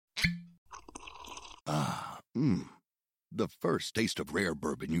The first taste of rare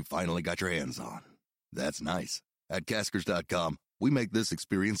bourbon you finally got your hands on. That's nice. At Caskers.com, we make this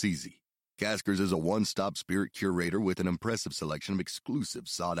experience easy. Caskers is a one-stop spirit curator with an impressive selection of exclusive,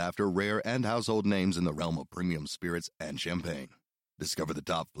 sought-after, rare, and household names in the realm of premium spirits and champagne. Discover the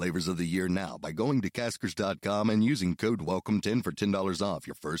top flavors of the year now by going to Caskers.com and using code WELCOME10 for $10 off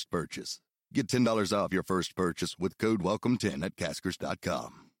your first purchase. Get $10 off your first purchase with code WELCOME10 at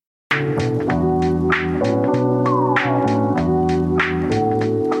Caskers.com.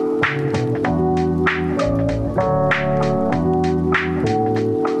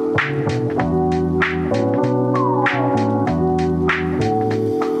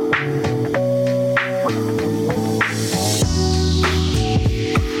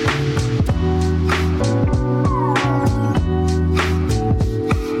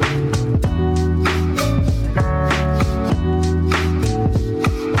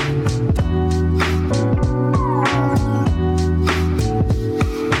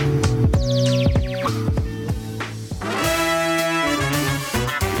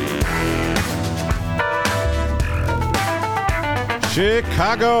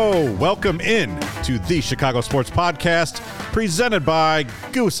 Chicago, welcome in to the Chicago Sports Podcast, presented by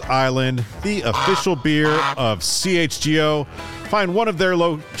Goose Island, the official beer of CHGO. Find one of their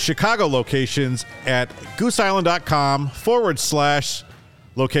Chicago locations at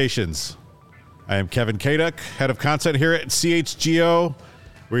gooseisland.com/locations. I am Kevin Kaduk, head of content here at CHGO.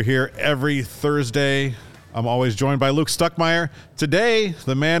 We're here every Thursday. I'm always joined by Luke Stuckmeyer. Today,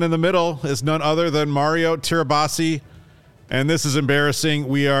 the man in the middle is none other than Mario Tirabassi. And this is embarrassing.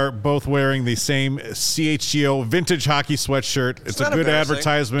 We are both wearing the same CHGO vintage hockey sweatshirt. It's a good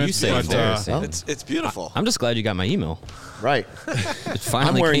advertisement. You say embarrassing. It's beautiful. I'm just glad you got my email. Right. It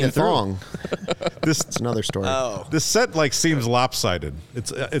finally I'm wearing came a thong. It's another story. Oh. This set seems lopsided.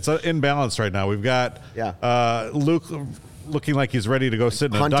 It's in balance right now. We've got Luke looking like he's ready to go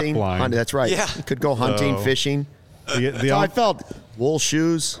sit in a duck blind. That's right. Yeah. Could go hunting, fishing. That's how I felt. Wool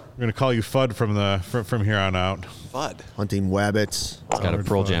shoes. We're going to call you Fudd from here on out. Fudd. Hunting wabbits. He's got a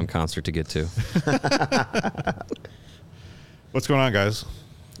Pearl Jam concert to get to. What's going on, guys?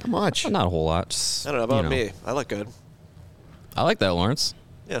 Not much. Not a whole lot. Just, I don't know about me. I look good. I like that, Lawrence.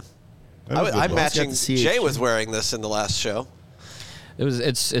 Yeah. I'm matching. Jay was wearing this in the last show.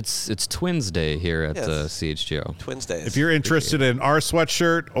 It's Twins Day here at CHGO. Twins Days. If you're interested in our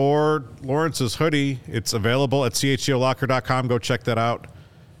sweatshirt or Lawrence's hoodie, it's available at chgolocker.com. Go check that out.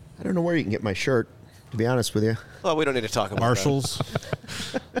 I don't know where you can get my shirt, to be honest with you. Well, we don't need to talk about Marshalls.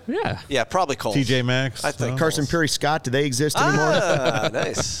 Yeah. Yeah, probably Kohl's. TJ Maxx. I think Carson Perry Scott, do they exist anymore? Ah,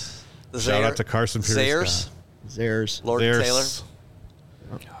 nice. Shout out to Carson Perry Zayers. Zayers. Lord There's- Taylor.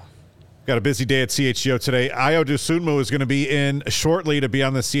 Got a busy day at CHGO today. Ayo Dosunmu is going to be in shortly to be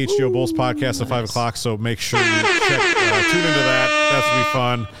on the CHGO Bulls podcast at 5 o'clock, so make sure you tune into that. That's going to be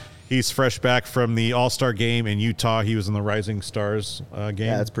fun. He's fresh back from the All-Star game in Utah. He was in the Rising Stars game.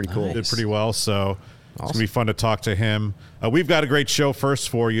 Yeah, that's pretty cool. Did pretty well, so it's going to be fun to talk to him. We've got a great show first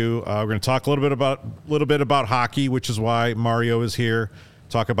for you. We're going to talk a little bit about hockey, which is why Mario is here.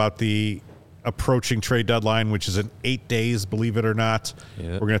 Talk about the approaching trade deadline, which is in 8 days, believe it or not.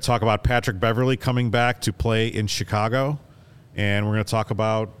 Yep. We're going to talk about Patrick Beverley coming back to play in Chicago, and we're going to talk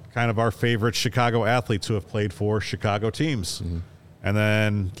about kind of our favorite Chicago athletes who have played for Chicago teams. Mm-hmm. And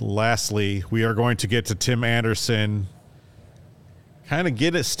then lastly, we are going to get to Tim Anderson kind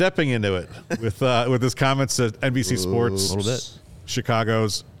of stepping into it with his comments at NBC Sports. A little bit.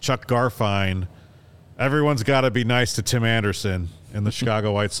 Chicago's Chuck Garfien. Everyone's got to be nice to Tim Anderson and the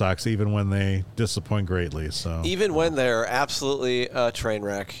Chicago White Sox, even when they disappoint greatly. So Even when they're absolutely a train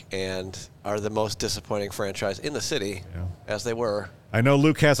wreck and are the most disappointing franchise in the city, as they were. I know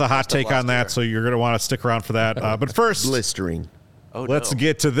Luke has a hot take on that, so you're going to want to stick around for that. But first, Blistering. let's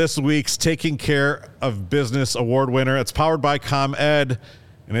get to this week's Taking Care of Business Award winner. It's powered by ComEd,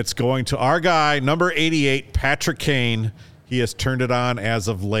 and it's going to our guy, number 88, Patrick Kane. He has turned it on as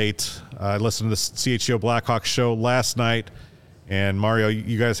of late. I listened to the CHGO Blackhawks show last night. And Mario,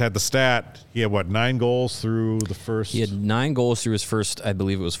 you guys had the stat. He had, 9 goals through the first? He had 9 goals through his first, I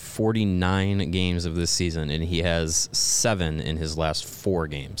believe it was 49 games of this season, and he has 7 in his last 4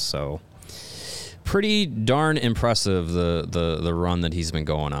 games. So pretty darn impressive, the run that he's been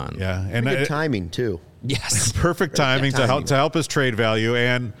going on. Yeah. And good timing, too. Yes. Perfect timing to help his trade value,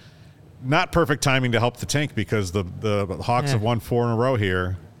 and not perfect timing to help the tank because the Hawks have won 4 in a row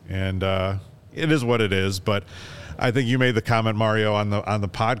here, and it is what it is, but I think you made the comment, Mario, on the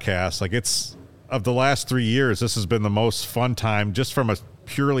podcast. Like, it's of the last 3 years, this has been the most fun time just from a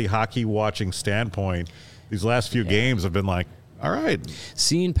purely hockey watching standpoint. These last few games have been like, All right.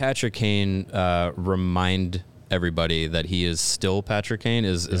 Seeing Patrick Kane remind everybody that he is still Patrick Kane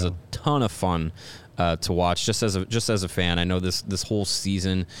is a ton of fun to watch. Just as a fan, I know this whole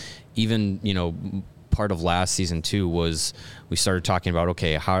season, even part of last season too, was we started talking about,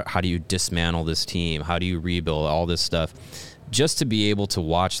 okay, how do you dismantle this team? How do you rebuild all this stuff? Just to be able to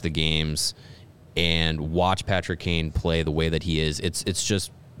watch the games and watch Patrick Kane play the way that he is, it's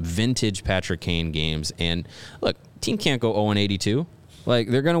just vintage Patrick Kane games. And look, team can't go 0-82. Like,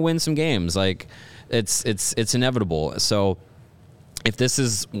 they're going to win some games. Like, it's inevitable. So if this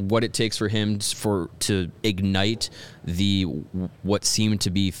is what it takes for him to ignite what seemed to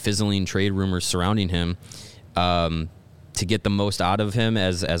be fizzling trade rumors surrounding him, to get the most out of him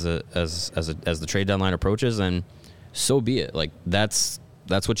as the trade deadline approaches, then so be it. Like, that's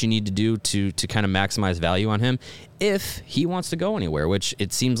what you need to do to kind of maximize value on him if he wants to go anywhere, which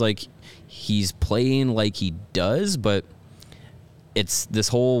it seems like he's playing like he does, but it's this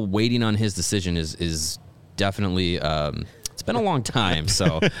whole waiting on his decision is definitely it's been a long time,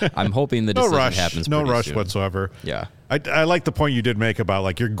 so I'm hoping the decision happens no rush soon. whatsoever. Yeah. I like the point you did make about,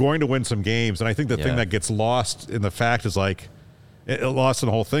 like, you're going to win some games, and I think the thing that gets lost in the fact is, like, lost in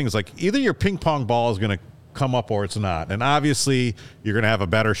the whole thing is, like, either your ping pong ball is going to come up or it's not. And obviously you're going to have a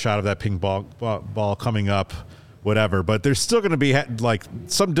better shot of that ping ball coming up, whatever, but there's still going to be like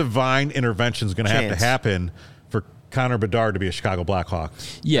some divine intervention is going to have to happen for Connor Bedard to be a Chicago Blackhawk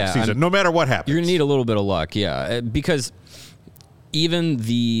next season, no matter what happens. You're going to need a little bit of luck, because even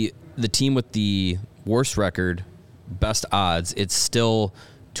the team with the worst record, best odds, it's still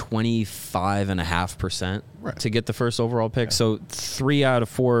 25.5% to get the first overall pick. So 3 out of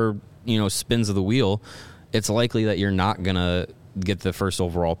 4 spins of the wheel, it's likely that you're not going to get the first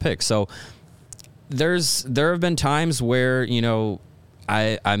overall pick. So there have been times where,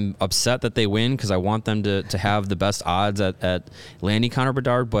 I'm upset that they win because I want them to have the best odds at landing Connor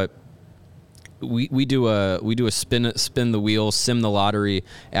Bedard, but we do a spin the wheel, sim the lottery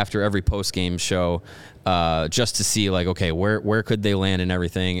after every post game show, just to see, like, okay, where could they land and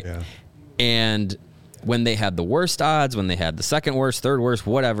everything. Yeah. And when they had the worst odds, when they had the second worst, third worst,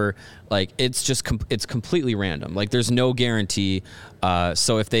 whatever, like, it's just it's completely random. Like, there's no guarantee.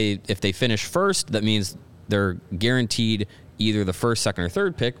 So if they finish first, that means they're guaranteed either the first, second, or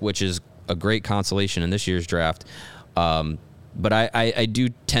third pick, which is a great consolation in this year's draft. But I do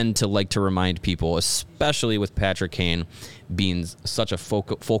tend to like to remind people, especially with Patrick Kane being such a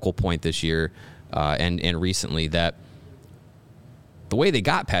focal point this year and recently, that the way they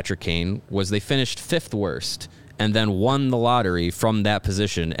got Patrick Kane was they finished 5th worst and then won the lottery from that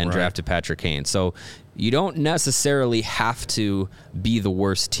position and drafted Patrick Kane. So you don't necessarily have to be the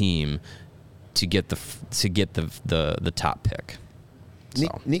worst team to get the top pick. So.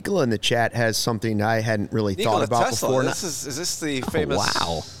 Nikola in the chat has something I hadn't really thought about Tesla. before. Is this the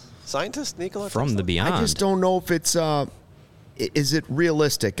famous scientist, Nikola from Tesla? the beyond? I just don't know if it's is it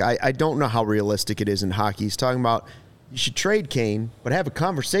realistic? I don't know how realistic it is in hockey. He's talking about you should trade Kane, but have a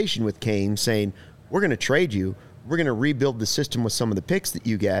conversation with Kane saying, we're going to trade you. We're going to rebuild the system with some of the picks that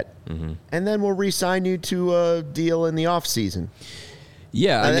you get, and then we'll re-sign you to a deal in the offseason.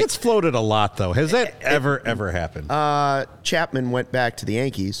 Yeah. I think it's floated a lot, though. Has that ever happened? Chapman went back to the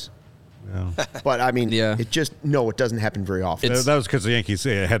Yankees. Yeah. But, I mean, it doesn't happen very often. That was because the Yankees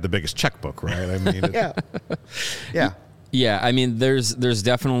had the biggest checkbook, right? I mean, Yeah. Yeah, I mean, there's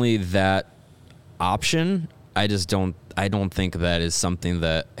definitely that option. I don't think that is something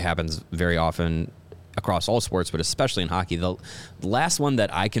that happens very often across all sports, but especially in hockey. The last one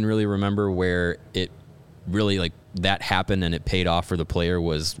that I can really remember where it really, like, that happened and it paid off for the player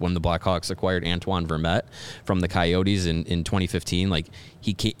was when the Blackhawks acquired Antoine Vermette from the Coyotes in 2015. Like,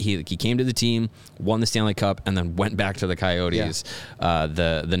 he came to the team, won the Stanley Cup, and then went back to the Coyotes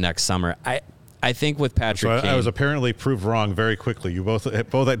the next summer. I think with Patrick Kane, I was apparently proved wrong very quickly. You both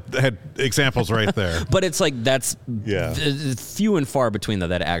had examples right there. But it's like that's few and far between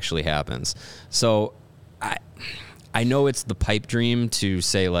that actually happens. So I know it's the pipe dream to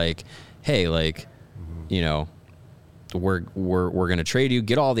say, like, hey, like, we're going to trade you,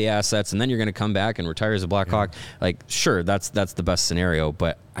 get all the assets, and then you're going to come back and retire as a Blackhawk. Like, sure, that's the best scenario,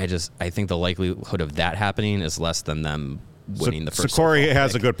 but I think the likelihood of that happening is less than them winning the first. So Corey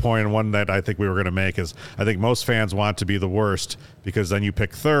has a good point, and one that I think we were going to make is I think most fans want to be the worst because then you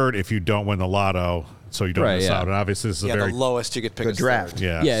pick third if you don't win the lotto, so you don't miss out. And obviously, this is the lowest you could pick the draft.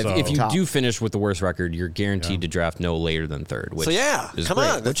 Third. If you do finish with the worst record, you're guaranteed to draft no later than third. Which is come great.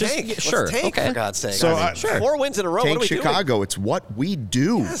 on, let's tank, for God's sake. So 4 wins in a row. Tank what are we Chicago. doing? It's what we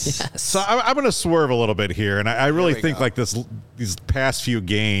do. Yes. So I'm going to swerve a little bit here, and I really think like these past few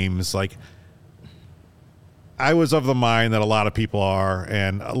games, like, I was of the mind that a lot of people are,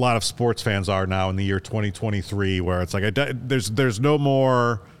 and a lot of sports fans are now in the year 2023, where it's like there's no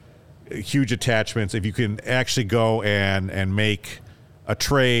more huge attachments. If you can actually go and make a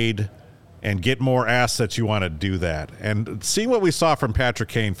trade and get more assets, you want to do that. And seeing what we saw from Patrick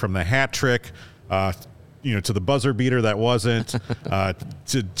Kane, from the hat trick, to the buzzer beater that wasn't,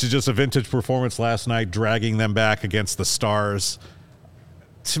 to just a vintage performance last night, dragging them back against the Stars.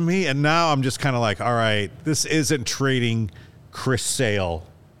 To me, and now I'm just kind of like, all right, this isn't trading Chris Sale,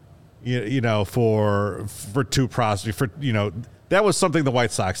 for two prospects. That was something the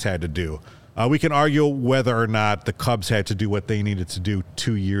White Sox had to do. We can argue whether or not the Cubs had to do what they needed to do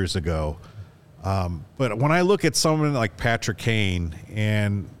 2 years ago. But when I look at someone like Patrick Kane,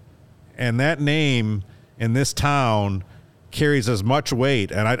 and that name in this town carries as much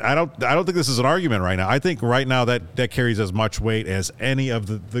weight, and I don't think this is an argument right now. I think right now that carries as much weight as any of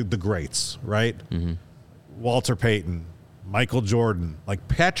the greats, right? Mm-hmm. Walter Payton, Michael Jordan. Like,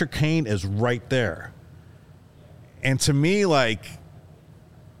 Patrick Kane is right there. And to me, like,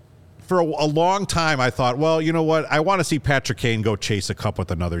 for a long time, I thought, well, you know what? I want to see Patrick Kane go chase a cup with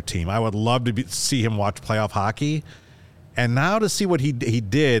another team. I would love to see him watch playoff hockey. And now to see what he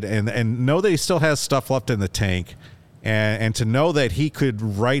did and know that he still has stuff left in the tank, and to know that he could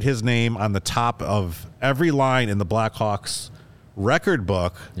write his name on the top of every line in the Blackhawks record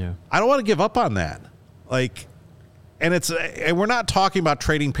book, I don't want to give up on that. Like, and we're not talking about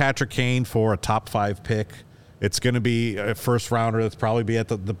trading Patrick Kane for a top 5 pick. It's going to be a first rounder that's probably be at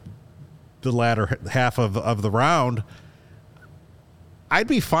the latter half of the round. I'd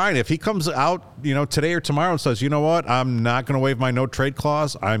be fine if he comes out, today or tomorrow and says, you know what, I'm not going to waive my no trade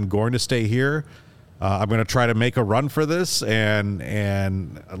clause. I'm going to stay here. I'm going to try to make a run for this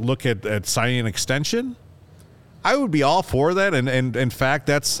and look at signing an extension. I would be all for that. And in fact,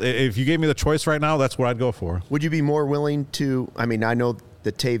 if you gave me the choice right now, that's what I'd go for. Would you be more willing to, I know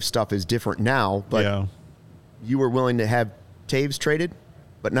the Taves stuff is different now, but you were willing to have Taves traded,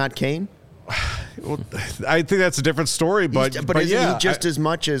 but not Kane? Well, I think that's a different story, but isn't he just as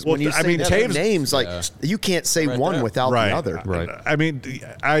much as when you say Taves, names, you can't say one without the other. Right.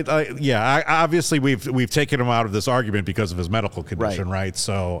 I obviously we've taken him out of this argument because of his medical condition, right?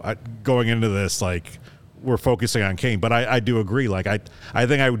 So going into this, like, we're focusing on Kane, but I do agree. Like, I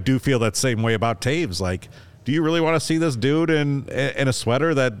think I do feel that same way about Taves. Like, do you really want to see this dude in a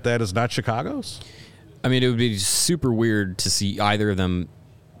sweater that is not Chicago's? It would be super weird to see either of them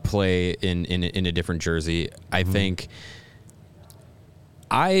play in a different jersey. I think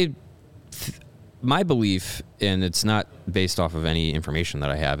my belief, and it's not based off of any information that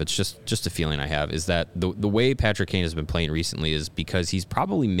I have, it's just a feeling I have, is that the way Patrick Kane has been playing recently is because he's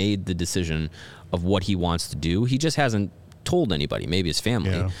probably made the decision of what he wants to do. He just hasn't told anybody, maybe his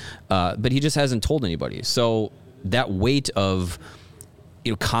family, but he just hasn't told anybody. So that weight of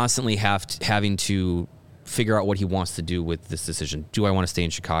constantly having to figure out what he wants to do with this decision. Do I want to stay in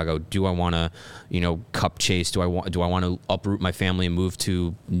Chicago? Do I want to, cup chase? Do I want to uproot my family and move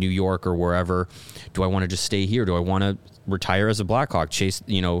to New York or wherever? Do I want to just stay here? Do I want to retire as a Blackhawk, chase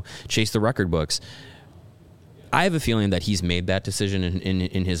the record books? I have a feeling that he's made that decision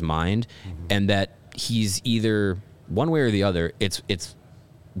in his mind, and that he's either one way or the other. It's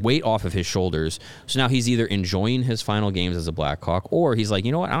weight off of his shoulders. So now he's either enjoying his final games as a Blackhawk, or he's like,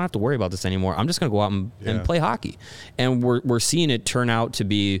 you know what, I don't have to worry about this anymore. I'm just going to go out and play hockey. And we're seeing it turn out to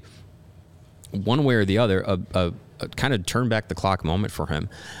be one way or the other, a kind of turn back the clock moment for him.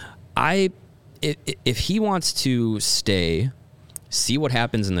 If he wants to stay, see what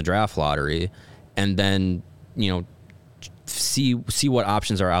happens in the draft lottery, and then, see what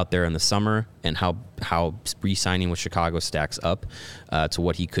options are out there in the summer and how re-signing with Chicago stacks up to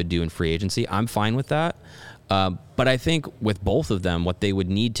what he could do in free agency, I'm fine with that. But I think with both of them, what they would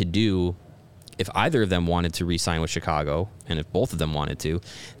need to do, if either of them wanted to re-sign with Chicago, and if both of them wanted to,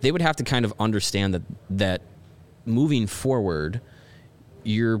 they would have to kind of understand that moving forward,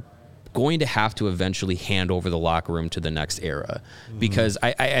 you're going to have to eventually hand over the locker room to the next era. Because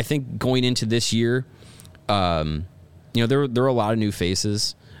I think going into this year, there were a lot of new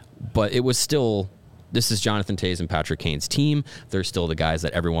faces, but it was still, this is Jonathan Toews and Patrick Kane's team. They're still the guys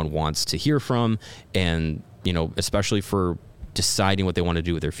that everyone wants to hear from. And, especially for deciding what they want to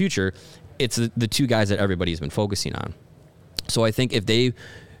do with their future, it's the two guys that everybody's been focusing on. So I think if they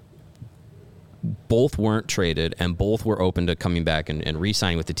both weren't traded and both were open to coming back and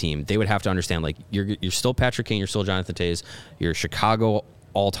re-signing with the team, they would have to understand, like, you're still Patrick Kane, you're still Jonathan Toews, you're Chicago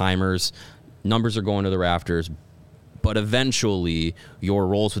all-timers, numbers are going to the rafters, but eventually your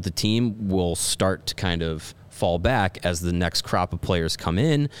roles with the team will start to kind of fall back as the next crop of players come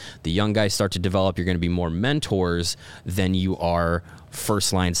in. The young guys start to develop. You're going to be more mentors than you are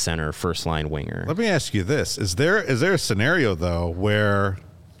first-line center, first-line winger. Let me ask you this. Is there a scenario, though, where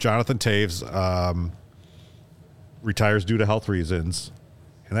Jonathan Taves retires due to health reasons,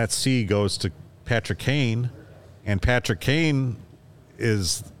 and that C goes to Patrick Kane, and Patrick Kane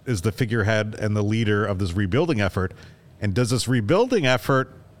is the figurehead and the leader of this rebuilding effort? And does this rebuilding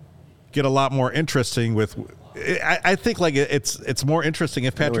effort get a lot more interesting with? I think like it's more interesting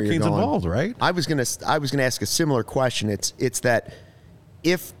if Patrick Kane's involved, right? I was gonna ask a similar question. It's that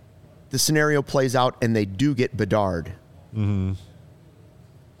if the scenario plays out and they do get Bedard,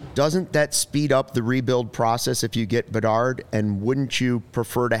 doesn't that speed up the rebuild process if you get Bedard? And wouldn't you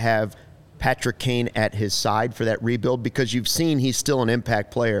prefer to have Patrick Kane at his side for that rebuild, because you've seen he's still an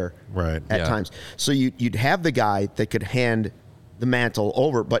impact player at times. So you'd have the guy that could hand the mantle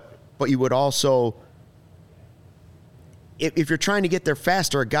over, but you would also, if you're trying to get there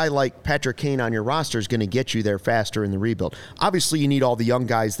faster, a guy like Patrick Kane on your roster is going to get you there faster in the rebuild. Obviously, you need all the young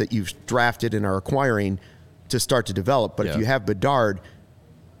guys that you've drafted and are acquiring to start to develop, but if you have Bedard,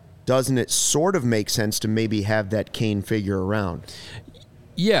 doesn't it sort of make sense to maybe have that Kane figure around?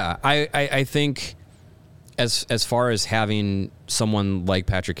 Yeah, I think as far as having someone like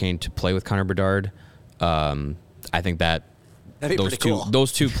Patrick Kane to play with Connor Bedard, I think that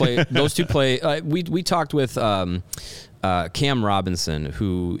those two play. We talked with Cam Robinson,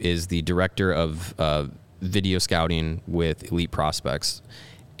 who is the director of video scouting with Elite Prospects,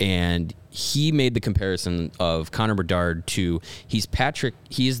 and he made the comparison of Connor Bedard to he is Patrick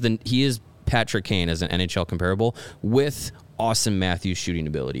Kane as an NHL comparable with Austin Matthews' shooting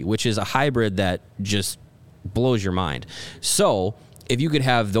ability, which is a hybrid that just blows your mind. So if you could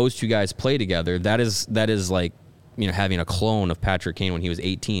have those two guys play together, that is like, having a clone of Patrick Kane when he was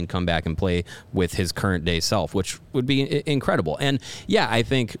 18 come back and play with his current day self, which would be incredible. And yeah, I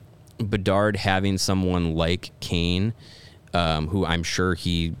think Bedard having someone like Kane, who I'm sure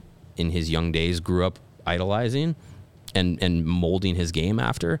he in his young days grew up idolizing and molding his game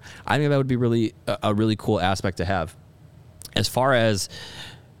after, I think that would be a really cool aspect to have. As far as,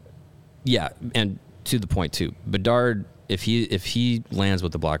 and to the point too, Bedard, if he lands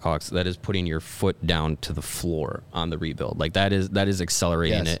with the Blackhawks, that is putting your foot down to the floor on the rebuild. Like that is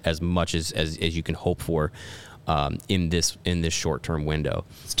accelerating it as much as you can hope for in this short-term window.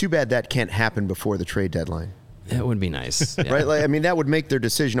 It's too bad that can't happen before the trade deadline. That would be nice, right? Like, I mean, that would make their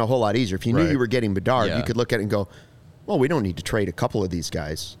decision a whole lot easier. If you knew you were getting Bedard, you could look at it and go, well, we don't need to trade a couple of these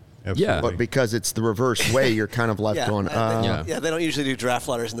guys. Absolutely. Yeah, but because it's the reverse way, you're kind of left going. They don't usually do draft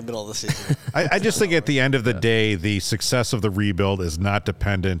letters in the middle of the season. I just think at the end of the day, the success of the rebuild is not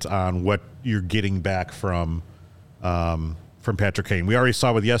dependent on what you're getting back from Patrick Kane. We already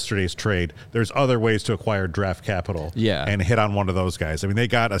saw with yesterday's trade, there's other ways to acquire draft capital and hit on one of those guys. I mean, they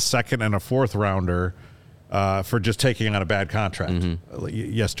got a second and a fourth rounder for just taking on a bad contract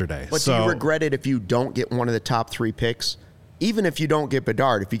yesterday. But do you regret it if you don't get one of the top 3 picks? Even if you don't get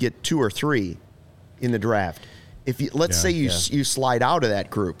Bedard, if you get 2 or 3 in the draft, let's say you slide out of that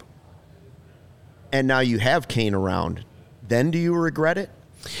group, and now you have Kane around, then do you regret it?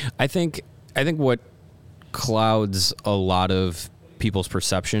 I think what clouds a lot of people's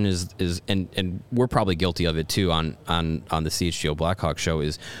perception is and we're probably guilty of it too on the CHGO Blackhawk show,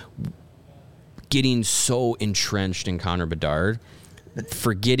 is getting so entrenched in Connor Bedard,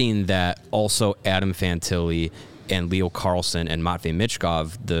 forgetting that also Adam Fantilli and Leo Carlsson and Matvei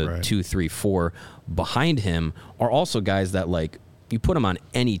Michkov, the 2, 3, 4 behind him, are also guys that, like, you put them on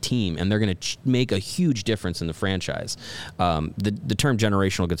any team and they're going to make a huge difference in the franchise. The term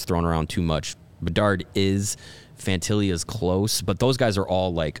generational gets thrown around too much. Bedard is, Fantilli is close, but those guys are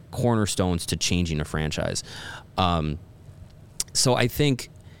all like cornerstones to changing a franchise. So I think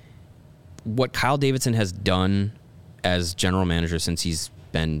what Kyle Davidson has done as general manager since he's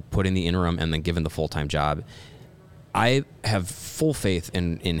been put in the interim and then given the full-time job, I have full faith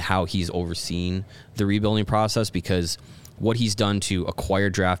in how he's overseen the rebuilding process, because what he's done to acquire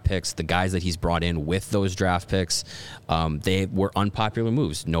draft picks, the guys that he's brought in with those draft picks, they were unpopular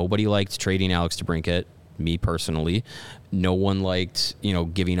moves. Nobody liked trading Alex DeBrincat, me personally. No one liked,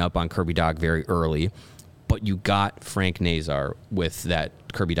 giving up on Kirby Dach very early. But you got Frank Nazar with that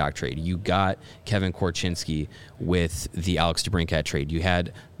Kirby Dach trade. You got Kevin Korchinski with the Alex DeBrincat trade. You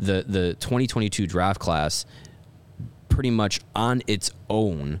had the 2022 draft class pretty much on its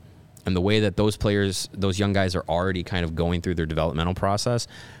own, and the way that those players, those young guys, are already kind of going through their developmental process,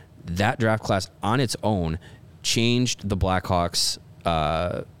 that draft class on its own changed the Blackhawks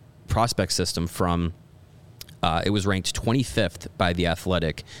prospect system from it was ranked 25th by The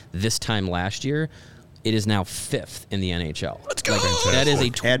Athletic this time last year it is now 5th in the NHL. Let's go. That is a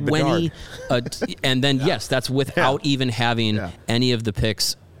 20. And then, yes, that's without even having any of the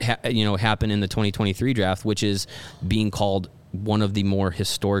picks happen in the 2023 draft, which is being called one of the more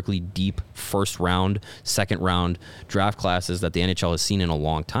historically deep first round, second round draft classes that the NHL has seen in a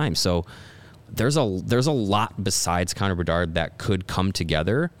long time. So there's a lot besides Connor Bedard that could come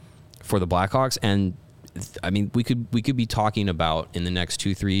together for the Blackhawks. And I mean, we could be talking about in the next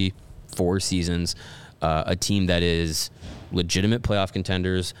 2, 3, 4 seasons, a team that is legitimate playoff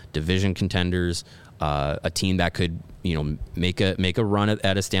contenders, division contenders, a team that could, make a run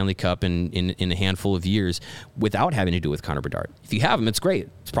at a Stanley Cup in a handful of years without having to do with Connor Bedard. If you have him, it's great.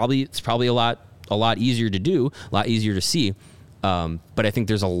 It's probably a lot easier to do, a lot easier to see. But I think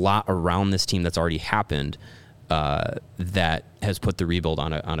there's a lot around this team that's already happened that has put the rebuild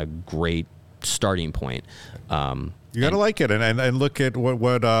on a great starting point. You got to like it, and look at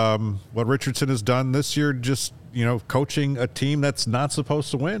what Richardson has done this year. Just coaching a team that's not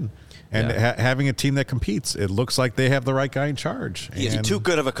supposed to win, and having a team that competes. It looks like they have the right guy in charge. He's too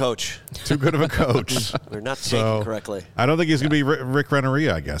good of a coach. Too good of a coach. They're not taking correctly. I don't think he's going to be Rick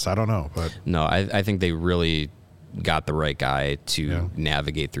Renneria. I guess I don't know, but no, I think they really got the right guy to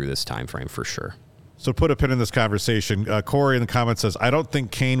navigate through this time frame for sure. So put a pin in this conversation. Corey in the comments says, "I don't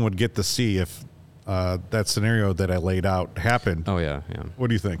think Kane would get the C if." That scenario that I laid out happened. Oh yeah. What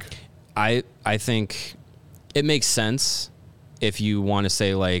do you think? I think it makes sense if you want to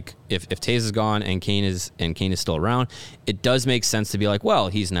say like if Taves is gone and Kane is still around, it does make sense to be like, well,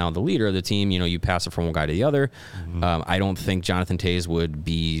 he's now the leader of the team. You pass it from one guy to the other. Mm-hmm. I don't think Jonathan Taves would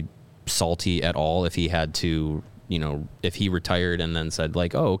be salty at all if he had to. If he retired and then said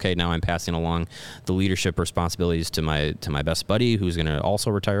like, oh, okay, now I'm passing along the leadership responsibilities to my best buddy who's going to also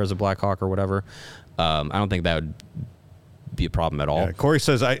retire as a Blackhawk or whatever. I don't think that would be a problem at all. Yeah, Corey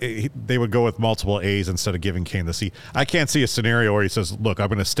says they would go with multiple A's instead of giving Kane the C. I can't see a scenario where he says, look, I'm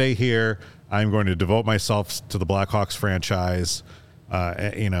going to stay here. I'm going to devote myself to the Blackhawks franchise.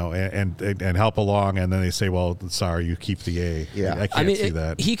 And help along, and then they say, "Well, sorry, you keep the A." Yeah, I can't see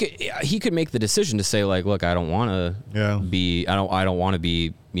that. He could make the decision to say, like, "Look, I don't want to be. I don't want to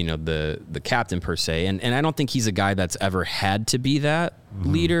be. The captain per se." And I don't think he's a guy that's ever had to be that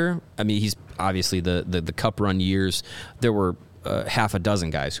leader. I mean, he's obviously the Cup run years. There were half a dozen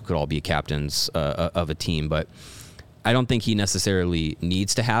guys who could all be captains of a team, but I don't think he necessarily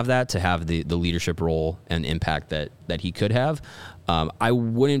needs to have that to have the leadership role and impact that he could have. I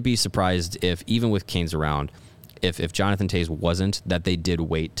wouldn't be surprised if, even with Kane's around, if Jonathan Taves wasn't, that they did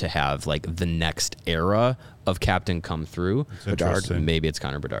wait to have like the next era of captain come through. Bedard. Maybe it's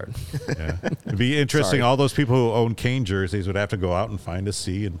Connor Bedard. Yeah. It'd be interesting. Sorry. All those people who own Kane jerseys would have to go out and find a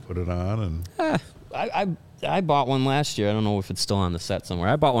C and put it on. And I bought one last year. I don't know if it's still on the set somewhere.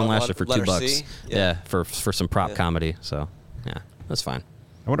 I bought one last year for $2. Yeah, for some prop comedy. So yeah, that's fine.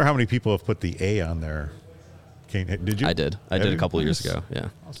 I wonder how many people have put the A on there. Kane, did you? I did. I did a couple of years ago. Yeah.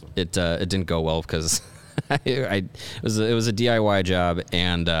 Awesome. It didn't go well because it was a DIY job,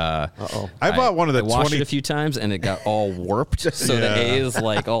 and I bought one of the I washed it a few times, and it got all warped, so the A is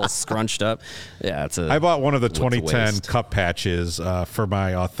like all scrunched up. Yeah, I bought one of the 2010 Cup patches for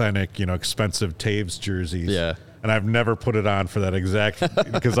my authentic, expensive Taves jerseys. Yeah. And I've never put it on for that exact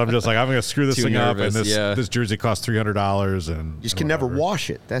because I'm just like, I'm going to screw this thing nervous, up, and this jersey costs $300, and you just can never wash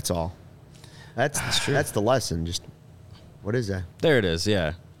it. That's all. That's true. That's the lesson. Just what is that? There it is.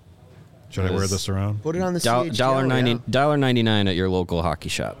 Yeah. Should I wear this around? Put it on the CHGO. $1.99 at your local hockey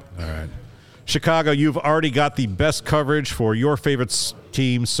shop. All right. Chicago, you've already got the best coverage for your favorite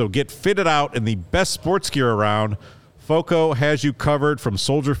teams, so get fitted out in the best sports gear around. Foco has you covered from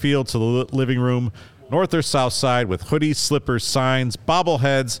Soldier Field to the living room, north or south side, with hoodies, slippers, signs,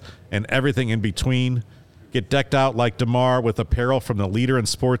 bobbleheads, and everything in between. Get decked out like DeMar with apparel from the leader in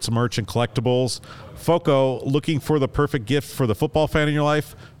sports merch and collectibles. Foco, looking for the perfect gift for the football fan in your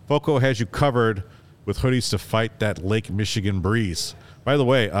life? Foco has you covered with hoodies to fight that Lake Michigan breeze. By the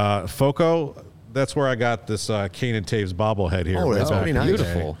way, Foco, that's where I got this Kane and Taves bobblehead here. Oh, that's very nice.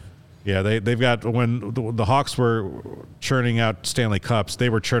 Beautiful. Yeah, they've got, when the Hawks were churning out Stanley Cups, they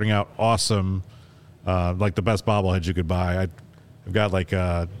were churning out awesome, like the best bobbleheads you could buy. I've got like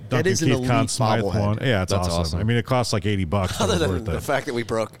a Duncan Keith Conn Smythe one. Yeah, it's awesome. I mean, it costs like $80. Other than the fact that we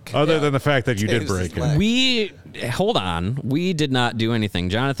broke. Other than the fact that you did break it. Hold on. We did not do anything.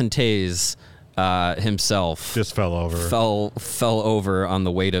 Jonathan Taves himself just fell over. Fell over on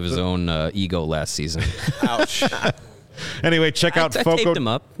the weight of his own ego last season. Ouch. Anyway, check out Foco. I taped him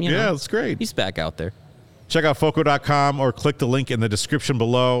up. Yeah, that's great. He's back out there. Check out Foco.com or click the link in the description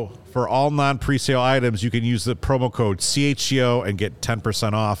below. For all non-presale items, you can use the promo code CHGO and get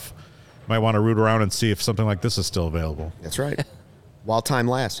 10% off. might want to root around and see if something like this is still available. That's right. While time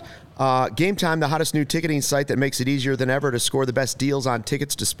lasts. Game Time, the hottest new ticketing site that makes it easier than ever to score the best deals on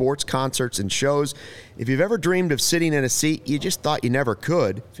tickets to sports, concerts, and shows. If you've ever dreamed of sitting in a seat you just thought you never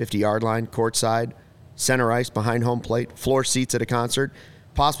could, 50-yard line, courtside, center ice, behind home plate, floor seats at a concert,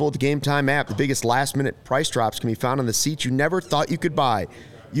 possible with the Game Time app. The biggest last-minute price drops can be found on the seats you never thought you could buy.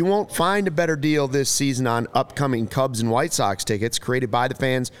 You won't find a better deal this season on upcoming Cubs and White Sox tickets created by the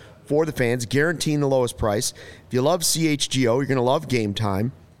fans for the fans, guaranteeing the lowest price. If you love CHGO, you're going to love Game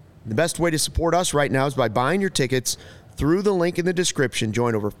Time. The best way to support us right now is by buying your tickets through the link in the description.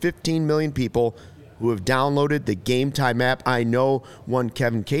 Join over 15 million people who have downloaded the Game Time app. I know one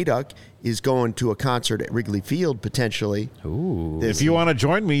Kevin Kaduck is going to a concert at Wrigley Field potentially. Ooh. If you want to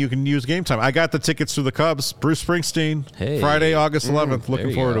join me, you can use Game Time. I got the tickets to the Cubs. Bruce Springsteen, Friday, August 11th.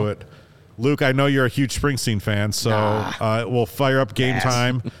 Looking forward to it. Luke, I know you're a huge Springsteen fan, so we'll fire up Game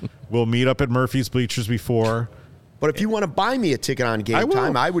Time. We'll meet up at Murphy's Bleachers before. But if you want to buy me a ticket on Game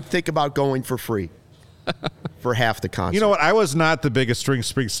Time, I would think about going for free for half the concert. You know what? I was not the biggest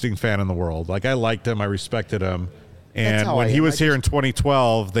Springsteen fan in the world. Like, I liked him. I respected him. And when he was here in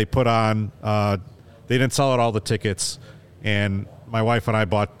 2012, they put on they didn't sell out all the tickets. And my wife and I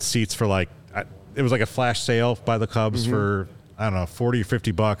bought seats for it was like a flash sale by the Cubs for, I don't know, $40 or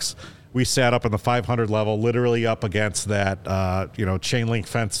 $50. We sat up in the 500 level, literally up against that, chain link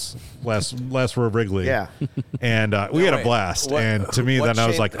fence last row of Wrigley. Yeah. And we had a blast. And to me, then I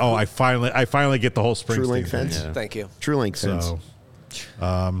was like, I finally get the whole Springsteen True link thing. fence. Yeah. Thank you. True link fence.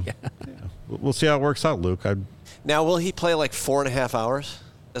 So, we'll see how it works out, Luke. Now, will he play like 4.5 hours?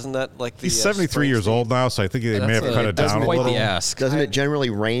 Isn't that like the? He's 73 years old now, so I think they may have cut it down a quite little. the ask. Doesn't it generally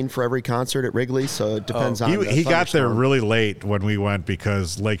rain for every concert at Wrigley? So it depends on. He got there really late when we went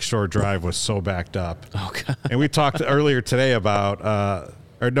because Lakeshore Drive was so backed up. Oh, God. And we talked earlier today about,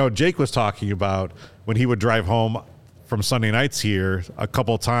 Jake was talking about when he would drive home from Sunday nights here a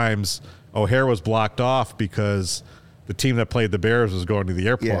couple times. O'Hare was blocked off because the team that played the Bears was going to the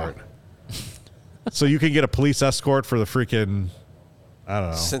airport. Yeah. So you can get a police escort for the freaking, I don't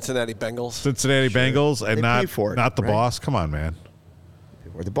know, Cincinnati Bengals, Bengals, and not the right? boss. Come on, man.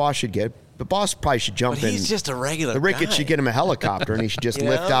 Or the boss should get. The boss probably should jump in. But he's just a regular. The Ricketts guy. should get him a helicopter, and he should just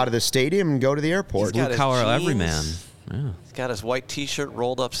lift out of the stadium and go to the airport. He's got Blue collar his everyman. jeans. Yeah. He's got his white T-shirt,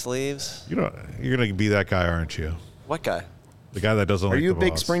 rolled up sleeves. You're going to be that guy, aren't you? What guy? The guy that doesn't Are like the you a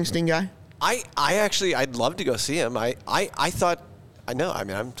big boss. Springsteen guy? I actually, I'd love to go see him. I thought, I know. I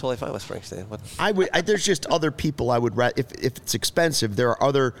mean, I'm totally fine with Springsteen. What? There's just other people I would rather. If it's expensive, there are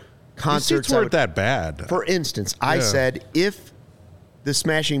other These concerts. seats weren't that bad. For instance, I said if the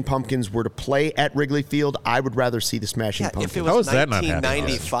Smashing Pumpkins were to play at Wrigley Field, I would rather see the Smashing Pumpkins. If it How was is that not happening?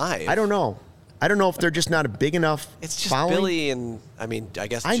 1995, I don't know. I don't know if they're just not a big enough It's just following. Billy and I mean, I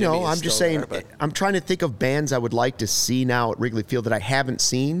guess I Jimmy know. is I'm just still saying. there, but I'm trying to think of bands I would like to see now at Wrigley Field that I haven't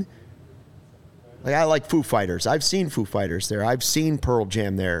seen. Like I like Foo Fighters. I've seen Foo Fighters there. I've seen Pearl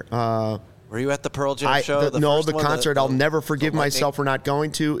Jam there. were you at the Pearl Jam show? The first one, concert I'll never forgive the lightning? myself for not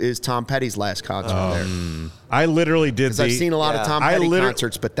going to is Tom Petty's last concert there. I literally did Because I've seen a lot of Tom I Petty literally-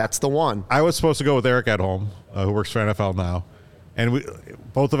 concerts, but that's the one. I was supposed to go with Eric at home, who works for NFL now, and we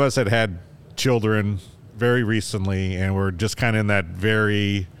both of us had children very recently, and we're just kind of in that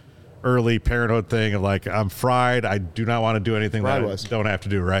very early parenthood thing of like, I'm fried. I do not want to do anything that I don't have to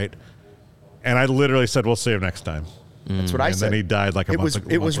do, right? And I literally said, we'll see him next time. That's what I And said. then he died like a month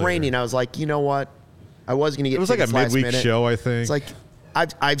It was later. raining. I was like, you know what? I was going to get. It was like a tickets last midweek minute. show, I think. It's like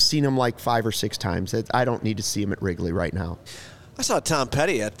I've seen him like 5 or 6 times. I don't need to see him at Wrigley right now. I saw Tom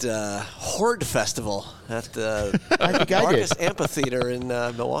Petty at Horde Festival at the I think I Marcus did. Amphitheater in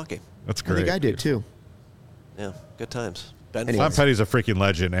Milwaukee. That's I great. think I did too. Yeah, good times. Ben Anyway. Tom Folds. Petty's a freaking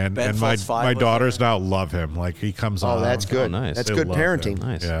legend, and Ben my Folds 5 my was daughters now love him. Like he comes on. Oh, that's good. nice. That's They good love parenting. him.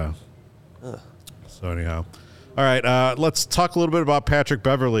 Nice. Yeah. So anyhow, all right. Let's talk a little bit about Patrick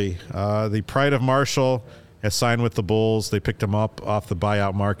Beverley. The pride of Marshall has signed with the Bulls. They picked him up off the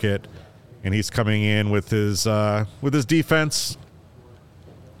buyout market, and he's coming in with his defense.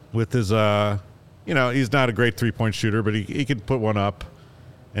 With his, he's not a great 3-point shooter, but he can put one up.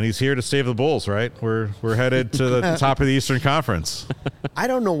 And he's here to save the Bulls, right? We're headed to the top of the Eastern Conference. I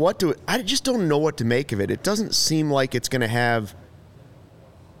don't know what to. I just don't know what to make of it. It doesn't seem like it's going to have.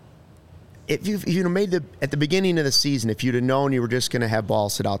 If you made at the beginning of the season, if you'd have known you were just going to have Ball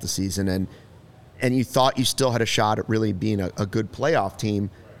sit out the season, and you thought you still had a shot at really being a good playoff team,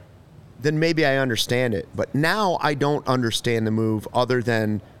 then maybe I understand it. But now I don't understand the move other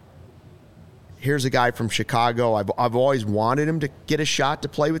than. Here's a guy from Chicago. I've always wanted him to get a shot to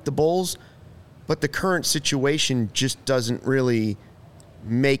play with the Bulls, but the current situation just doesn't really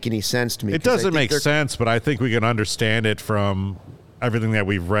make any sense to me. It doesn't make sense, but I think we can understand it from everything that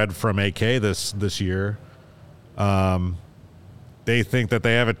we've read from AK this year. They think that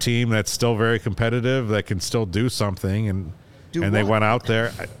they have a team that's still very competitive, that can still do something, and they went out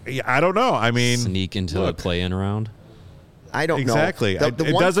there. I don't know. I mean, sneak into the play-in round. I don't know. Exactly. It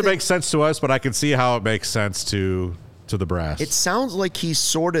doesn't make sense to us, but I can see how it makes sense to the brass. It sounds like he's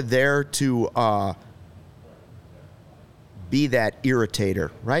sort of there to be that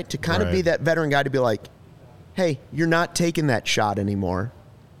irritator, right? To kind of be that veteran guy to be like, hey, you're not taking that shot anymore.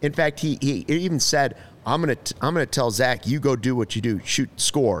 In fact, he even said, I'm gonna tell Zach, you go do what you do, shoot,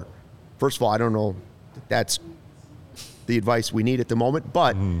 score. First of all, I don't know if that's the advice we need at the moment,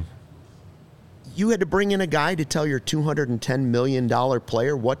 but you had to bring in a guy to tell your $210 million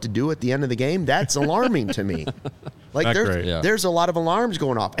player what to do at the end of the game. That's alarming to me. Like there's a lot of alarms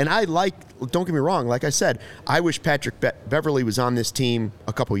going off, and don't get me wrong. Like I said, I wish Patrick Beverley was on this team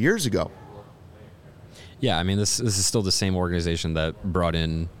a couple years ago. Yeah, I mean, this is still the same organization that brought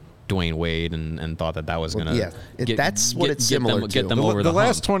in Dwayne Wade and thought that was going to that's what it's similar to. Get them over the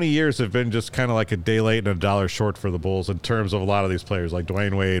last 20 years have been just kind of like a day late and a dollar short for the Bulls in terms of a lot of these players like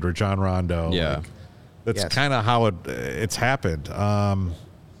Dwayne Wade or John Rondo. Yeah. Like, that's kind of how it's happened.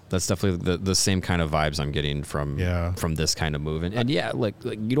 That's definitely the same kind of vibes I'm getting from this kind of move. And like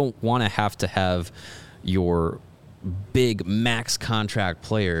you don't want to have your big max contract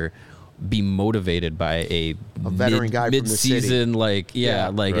player be motivated by a veteran guy mid-season, from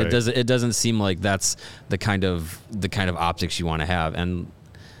the city. It doesn't seem like that's the kind of optics you want to have. And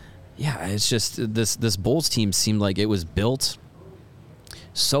it's just this Bulls team seemed like it was built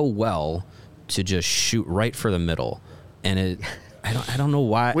so well to just shoot right for the middle, and I don't know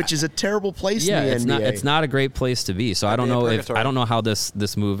why. Which is a terrible place in the NBA. It's not a great place to be. So I don't know how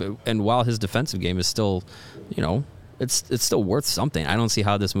this move, and while his defensive game is still, it's still worth something. I don't see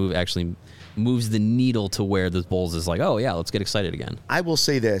how this move actually moves the needle to where the Bulls is like, oh yeah, let's get excited again. I will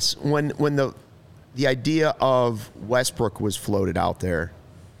say this: when the idea of Westbrook was floated out there,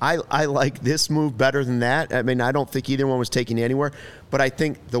 I like this move better than that. I mean, I don't think either one was taking you anywhere, but I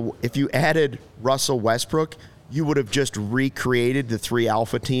think if you added Russell Westbrook, you would have just recreated the 3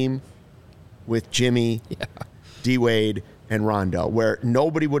 alpha team with Jimmy, D-Wade, and Rondo, where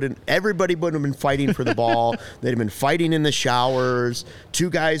everybody would have been fighting for the ball. They'd have been fighting in the showers. 2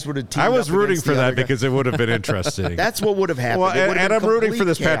 guys would have teamed up. I was rooting for that because it would have been interesting. That's what would have happened. Well, and I'm rooting for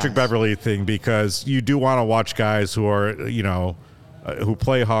this Patrick Beverley thing because you do want to watch guys who are, who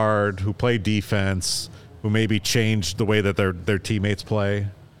play hard, who play defense, who maybe change the way that their teammates play.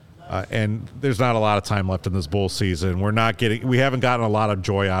 And there's not a lot of time left in this Bulls season. We haven't gotten a lot of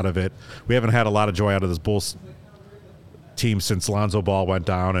joy out of it. We haven't had a lot of joy out of this Bulls team since Lonzo Ball went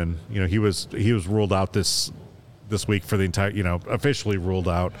down, and he was ruled out this week for the entire, officially ruled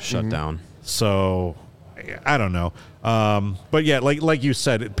out, shut down. So I don't know. But yeah, like you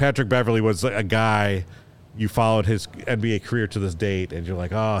said, Patrick Beverley was a guy. You followed his NBA career to this date, and you're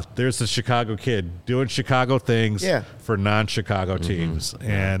like, oh, there's the Chicago kid doing Chicago things for non-Chicago teams,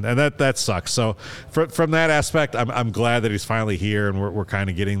 and that sucks. So from that aspect, I'm glad that he's finally here, and we're kind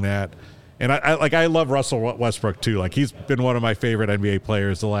of getting that. And I love Russell Westbrook too. Like, he's been one of my favorite NBA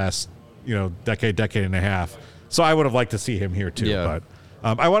players the last decade and a half. So I would have liked to see him here too. Yeah.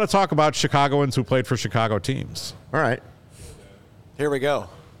 But I want to talk about Chicagoans who played for Chicago teams. All right, here we go.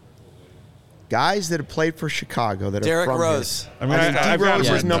 Guys that have played for Chicago that Derrick are from Rose. Here. Derrick Rose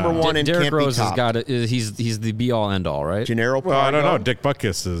was number one and Derrick can't Rose be has got it. He's the be all end all, right? Gennaro Pargo. Well, I don't know. Dick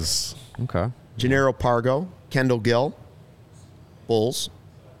Butkus is okay. Gennaro Pargo, Kendall Gill, Bulls.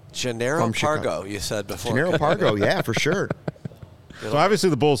 Gennaro Pargo, you said before. Gennaro Pargo, yeah, for sure. So obviously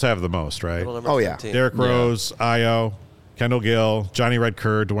the Bulls have the most, right? Oh yeah, Derrick Rose, Io, Kendall Gill, Johnny Red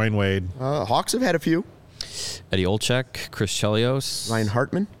Kerr, Dwayne Wade. Hawks have had a few. Eddie Olczyk, Chris Chelios, Ryan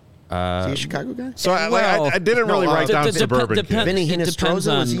Hartman. Is he a Chicago guy? So I didn't really write down suburban kids. Vinny Depends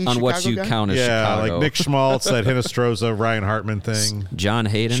on what you count as Chicago. Yeah, like Nick Schmaltz, that Hinostroza, Ryan Hartman thing. John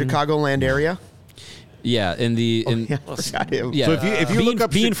Hayden. Chicagoland area? Yeah, So if you look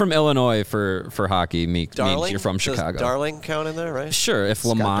up being from Illinois for hockey means you're from Chicago. Does Darling count in there, right? Sure, if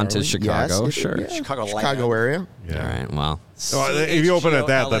Lamont is Chicago, yes, sure. Yeah. Chicago area. Yeah. All right, well. If you open at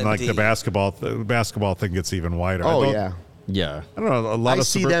that, then like the basketball thing gets even wider. Oh, yeah. Yeah. I don't know. I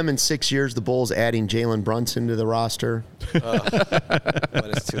see them in 6 years, the Bulls adding Jalen Brunson to the roster. But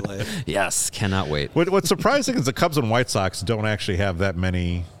it's too late. Yes, cannot wait. What's surprising is the Cubs and White Sox don't actually have that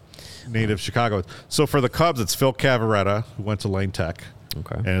many native Chicago. So for the Cubs, it's Phil Cavarretta, who went to Lane Tech.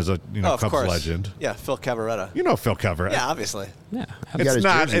 Okay. And is a Cubs legend. Yeah, Phil Cavaretta. You know Phil Cavaretta. Yeah, obviously. Yeah.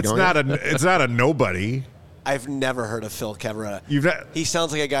 It's not a nobody. I've never heard of Phil Cavaretta. He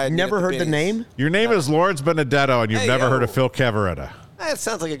sounds like a guy. Never heard the name? Your name is Lawrence Benedetto, and you've never heard of Phil Cavaretta. It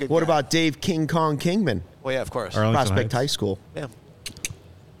sounds like a good guy. What about Dave King Kong Kingman? Well, yeah, of course. Prospect High School. Yeah.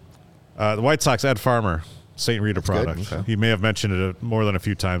 The White Sox, Ed Farmer, St. Rita product. Good. He may have mentioned it more than a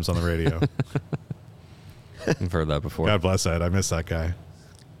few times on the radio. I've heard that before. God bless Ed. I miss that guy.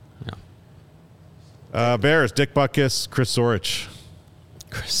 Yeah. Bears, Dick Butkus, Chris Zorich.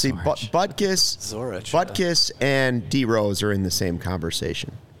 See, Butkus and D Rose are in the same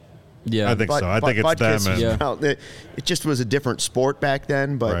conversation. Yeah, I think so. I think it's Butkus, them. And, it just was a different sport back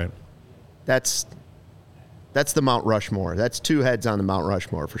then, but that's the Mount Rushmore. That's two heads on the Mount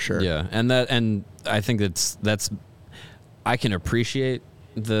Rushmore for sure. Yeah, and I think that's I can appreciate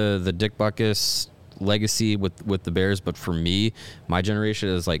the Dick Butkus legacy with the Bears, but for me, my generation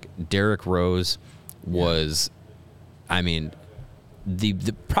is like Derrick Rose was, I mean, the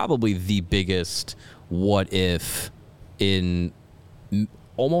probably the biggest what if in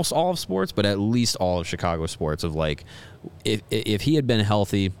almost all of sports, but at least all of Chicago sports. Of like, if he had been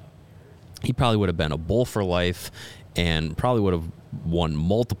healthy, he probably would have been a Bull for life, and probably would have won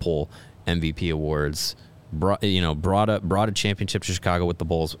multiple MVP awards. Brought a championship to Chicago with the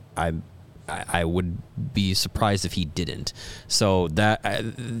Bulls. I would be surprised if he didn't. So that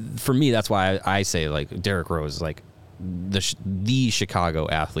for me, that's why I say like Derrick Rose is like the Chicago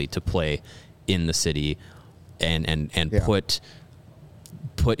athlete to play in the city, and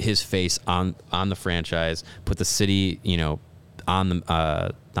put his face on the franchise, put the city, on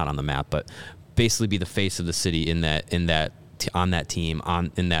the not on the map, but basically be the face of the city on that team,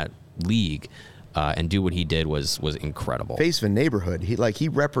 in that league, and do what he did was incredible. Face of a neighborhood. He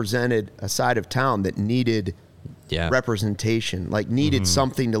represented a side of town that needed representation, needed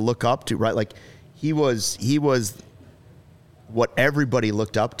something to look up to, right? Like he was what everybody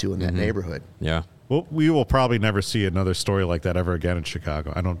looked up to in that neighborhood. Yeah. Well, we will probably never see another story like that ever again in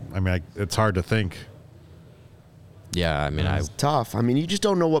Chicago. It's hard to think. Yeah, I mean, it's tough. I mean, you just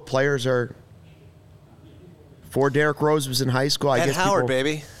don't know what players are. Before Derrick Rose was in high school, Ed Howard,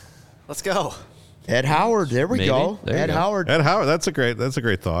 baby, let's go. Ed Howard, there we go. Ed Howard. That's a great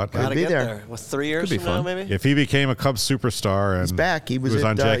thought. Gotta be get there. What's 3 years from now, maybe? If he became a Cubs superstar and he's back, he was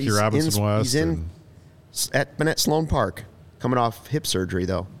on Jackie Robinson West. He's been at Sloan Park. Coming off hip surgery,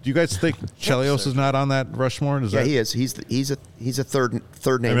 though. Do you guys think Chelios is not on that Rushmore? He is. He's a third name.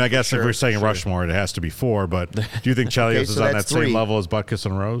 I mean, I guess if we're saying Rushmore, it has to be 4. But do you think Chelios is on that 3. same level as Butkus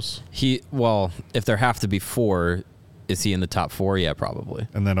and Rose? If there have to be 4, is he in the top 4? Yeah, probably.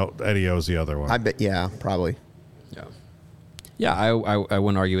 And then Eddie O's the other one. I bet. Yeah, probably. Yeah. I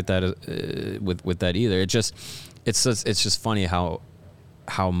wouldn't argue with that with that either. It's just funny how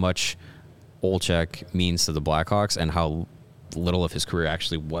much Olczyk means to the Blackhawks and how little of his career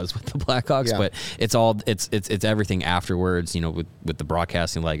actually was with the Blackhawks, but it's everything afterwards, with the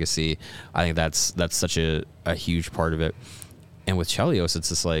broadcasting legacy. I think that's such a huge part of it. And with Chelios, it's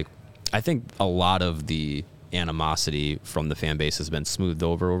just like, I think a lot of the animosity from the fan base has been smoothed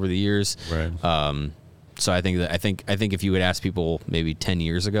over the years. Right. So I think if you would ask people maybe 10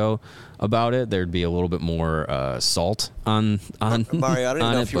 years ago about it, there'd be a little bit more salt on Mario, I don't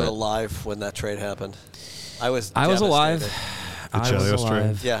even know if you were but alive when that trade happened. I was alive. The Chelios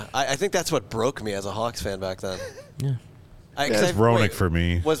trade? Yeah, I think that's what broke me as a Hawks fan back then. Yeah. It's Roenick for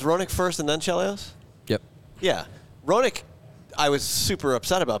me. Was Roenick first and then Chelios? Yep. Yeah. Roenick, I was super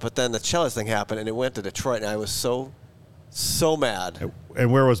upset about, but then the Chelios thing happened, and it went to Detroit, and I was so mad.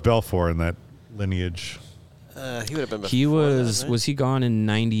 And where was Belfour in that lineage? He would have been before He was that, right? Was he gone in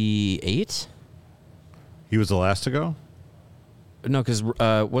 98? He was the last to go? No, because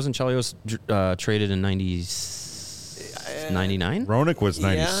wasn't Chelios traded in 99? Roenick was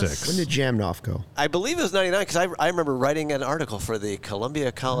 96. Yes. When did Jamnoff go? I believe it was 99 because I remember writing an article for the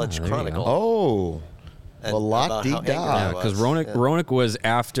Columbia College there you Chronicle. go. Oh, And a lot about deep how angry I dive. Because was. Roenick was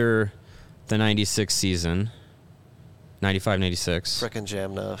after the 96 season, 95, 96. Frickin'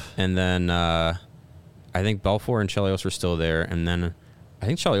 Jamnov. And then I think Belfour and Chelios were still there. And then I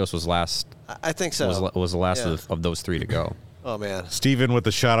think Chelios was last. I think so. Was the last of those 3 to go. Oh, man. Steven with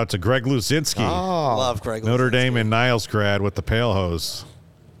the shout out to Greg Luzinski. Love Greg Notre Luzinski. Dame and Niles grad with the Pale Hose.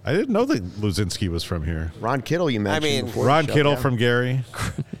 I didn't know that Luzinski was from here. Ron Kittle, you mentioned before. Ron the show, Kittle yeah. from Gary.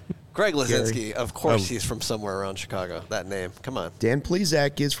 Greg Luzinski, of course he's from somewhere around Chicago. That name. Come on. Dan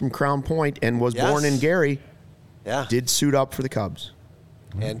Plesac is from Crown Point and was Yes. born in Gary. Yeah. Did suit up for the Cubs.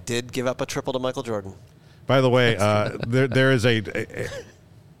 And did give up a triple to Michael Jordan. By the way, there is a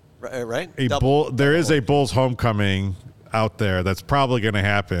Right? there is a Bulls homecoming out there that's probably going to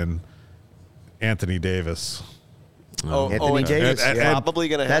happen. Anthony Davis. Anthony Davis. Probably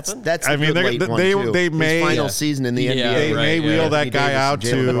going to happen. That's I a mean, good late one, too. they His may final season in the NBA. They may wheel that Anthony guy Davis out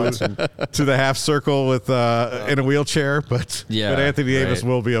and Jalen Brunson. to the half circle with in a wheelchair, but Anthony Davis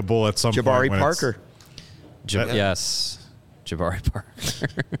will be a bull at some point. Jabari Parker. Yes, Jabari Parker.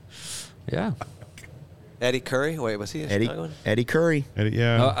 Yeah. Eddie Curry. Wait, was he? Eddie Curry.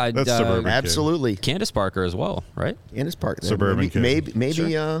 That's suburban. Absolutely. Candace Parker as well, right? Candace Parker. Suburban kid. Maybe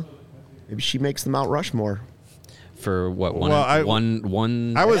Sure. maybe she makes the Mount Rushmore. For what one? Well, I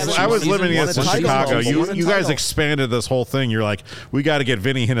was limiting it to Chicago. You guys expanded this whole thing. You're like, we got to get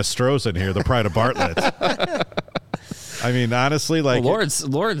Vinny Hinestroza in here, the pride of Bartlett. I mean, honestly, like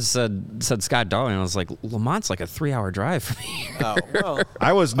Lawrence said Scott Darling. I was like, Lamont's like a 3-hour drive from here. Oh, well.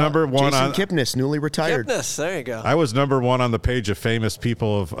 I was number one Jason on Kipnis, newly retired. Kipnis, there you go. I was number one on the page of famous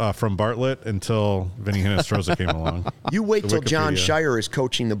people from Bartlett until Vinny Hinestroza came along. You wait till John Wikipedia. Shire is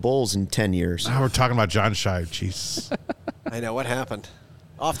coaching the Bulls in 10 years. We're talking about John Shire. Jeez. I know what happened.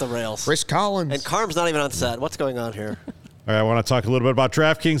 Off the rails. Chris Collins. And Carm's not even on set. What's going on here? All right, I want to talk a little bit about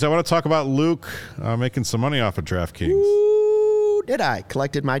DraftKings. I want to talk about Luke making some money off of DraftKings. Ooh, did I?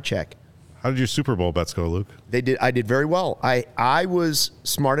 Collected my check. How did your Super Bowl bets go, Luke? I did very well. I was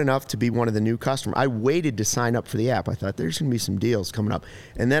smart enough to be one of the new customers. I waited to sign up for the app. I thought there's going to be some deals coming up.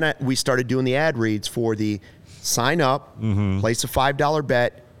 And then we started doing the ad reads for the sign up, place a $5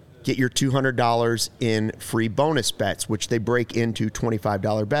 bet, get your $200 in free bonus bets, which they break into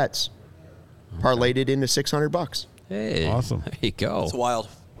 $25 bets. Parlayed it into $600. Hey, Awesome. There you go. It's wild.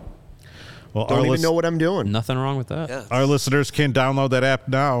 Well, Don't even know what I'm doing. Nothing wrong with that. Yeah. Our listeners can download that app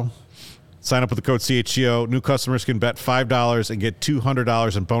now. Sign up with the code CHGO. New customers can bet $5 and get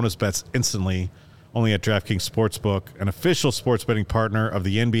 $200 in bonus bets instantly. Only at DraftKings Sportsbook, an official sports betting partner of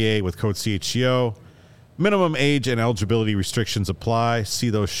the NBA with code CHGO. Minimum age and eligibility restrictions apply. See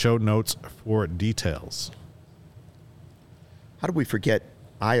those show notes for details. How did we forget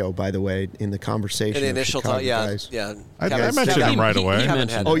Io, by the way, in the conversation? In the of initial Chicago talk, yeah. guys? Yeah. I Kevin's- mentioned him right away. Kevin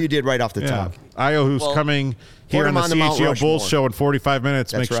had Oh, it. you did right off the Yeah. top. Io, who's Well, coming here put on him the on the Mount CHGO Rushmore. Bulls show in 45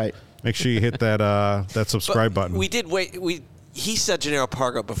 minutes. That's right. Make sure you hit that subscribe button. We did wait. He said Gennaro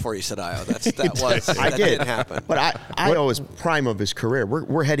Pargo before he said Io. That I did. didn't happen. But Io is prime of his career.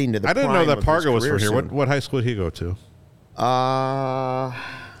 We're heading to the I didn't know prime that of his Pargo was career from here. soon. What high school did he go to? I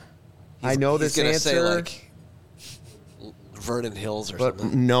know He's this gonna answer. say like Vernon Hills or But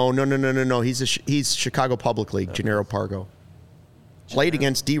something. no. He's Chicago Public League, Gennaro Pargo. Played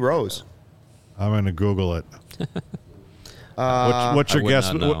against D. Rose. I'm going to Google it. What's your I would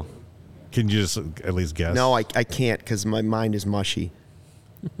guess? not know. Can you just at least guess? No, I can't because my mind is mushy.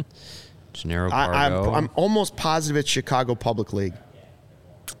 Gennaro Pargo. I'm almost positive it's Chicago Public League.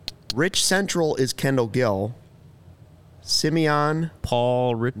 Rich Central is Kendall Gill. Simeon,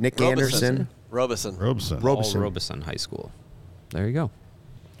 Paul Nick Robeson. Anderson. Robeson. Robeson. Robeson. Robeson High School. There you go.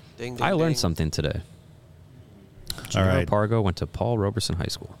 Ding, ding, I learned ding. something today. All Gennaro right. Pargo went to Paul Robeson High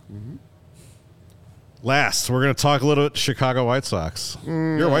School. Last, we're going to talk a little bit Chicago White Sox.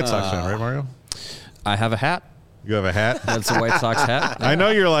 You're a White Sox fan, right, Mario? I have a hat. You have a hat? That's a White Sox hat. I know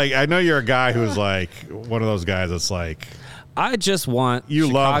you're a guy who's like one of those guys that's like, I just want You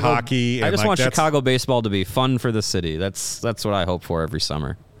love hockey I and, just like, want that's- Chicago baseball to be fun for the city. That's what I hope for every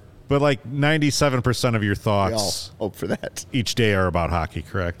summer. but like 97% of your We all thoughts hope for that. each day are about hockey,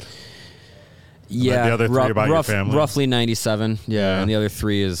 correct? Yeah, the other three about your family? Roughly 97. Yeah, and the other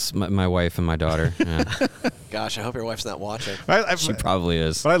 3 is my wife and my daughter. Yeah. Gosh, I hope your wife's not watching. She probably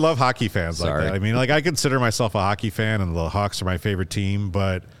is. But I love hockey fans Sorry. like that. I mean, like I consider myself a hockey fan, and the Hawks are my favorite team.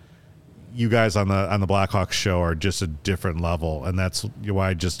 But you guys on the Blackhawks show are just a different level, and that's why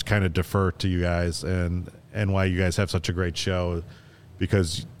I just kind of defer to you guys, and why you guys have such a great show,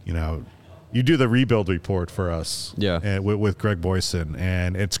 because you do the rebuild report for us, and with Greg Boyson,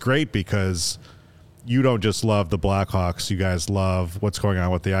 and it's great because you don't just love the Blackhawks, you guys love what's going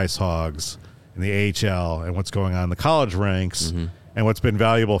on with the Ice Hogs and the AHL and what's going on in the college ranks. And what's been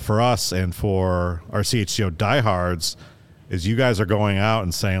valuable for us and for our CHGO diehards is you guys are going out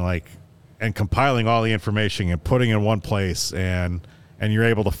and saying like, and compiling all the information and putting it in one place, and you're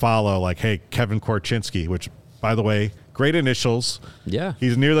able to follow like, hey, Kevin Korchinski, which by the way, great initials. Yeah.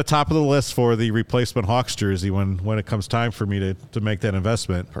 He's near the top of the list for the replacement Hawks jersey when it comes time for me to make that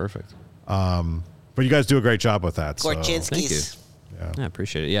investment. Perfect. But you guys do a great job with that. So. Thank you. Yeah. I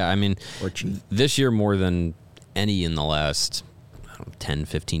appreciate it. Yeah, I mean, this year more than any in the last 10,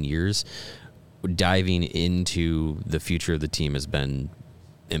 15 years, diving into the future of the team has been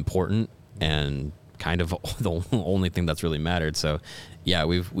important and kind of the only thing that's really mattered. So, yeah,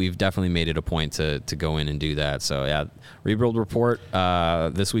 we've definitely made it a point to go in and do that. So, yeah, Rebuild Report,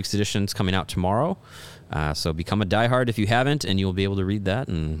 this week's edition is coming out tomorrow. So become a diehard if you haven't, and you'll be able to read that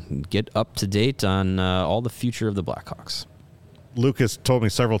and get up to date on all the future of the Blackhawks. Lucas told me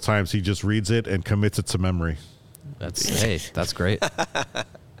several times he just reads it and commits it to memory. That's great.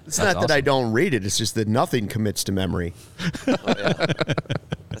 It's not that I don't read it. It's just that nothing commits to memory. Oh, yeah.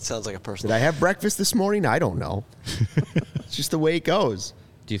 That sounds like a person. Did I have breakfast this morning? I don't know. It's just the way it goes.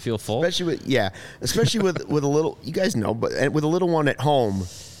 Do you feel full? Especially with a little, you guys know, but with a little one at home,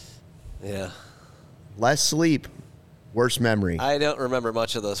 Yeah. less sleep, worse memory. I don't remember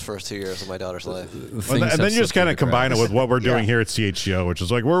much of those first 2 years of my daughter's life. And then you just kind of combine it with what we're doing here at CHGO, which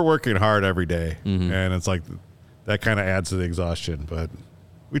is like we're working hard every day. And it's like that kind of adds to the exhaustion, but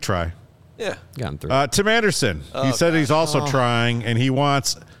we try. Yeah. Gotten through. Tim Anderson, he said he's also trying, and he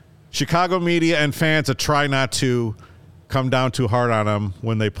wants Chicago media and fans to try not to come down too hard on him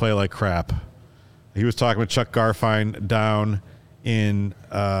when they play like crap. He was talking with Chuck Garfien down in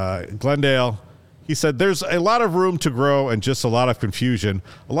Glendale. He said there's a lot of room to grow and just a lot of confusion.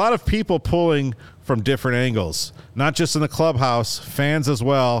 A lot of people pulling from different angles, not just in the clubhouse, fans as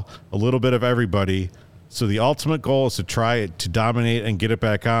well, a little bit of everybody. So the ultimate goal is to try it, to dominate and get it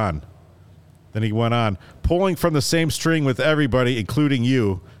back on. Then he went on, pulling from the same string with everybody, including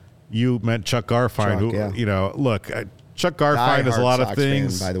you. You meant Chuck Garfien, look, Chuck Garfien does a lot of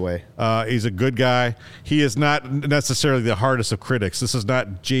things. Fan, by the way, he's a good guy. He is not necessarily the hardest of critics. This is not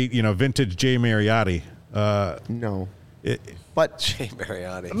vintage Jay Mariotti. no. But Jay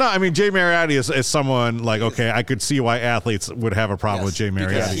Mariotti. No, I mean Jay Mariotti is someone like, okay, I could see why athletes would have a problem with Jay Mariotti.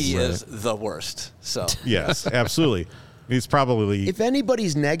 Because he is the worst. So yes, absolutely. He's probably, if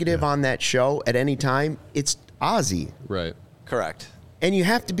anybody's negative on that show at any time, it's Ozzy. Right. correct. And you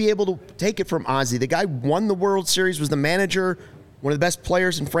have to be able to take it from Ozzy. The guy won the World Series, was the manager, one of the best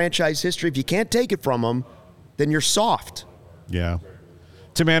players in franchise history. If you can't take it from him, then you're soft. Yeah.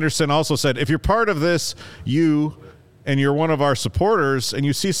 Tim Anderson also said, if you're part of this, and you're one of our supporters, and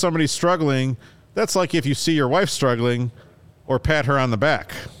you see somebody struggling, that's like if you see your wife struggling or pat her on the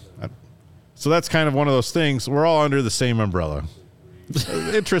back. So that's kind of one of those things. We're all under the same umbrella.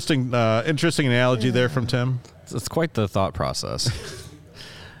 Interesting analogy there from Tim. It's quite the thought process.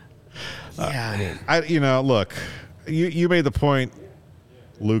 Yeah. Look, you made the point,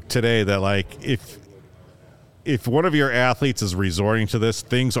 Luke, today that like if one of your athletes is resorting to this,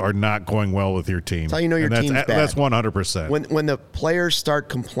 things are not going well with your team. That's how you know your team's bad. That's 100%. When the players start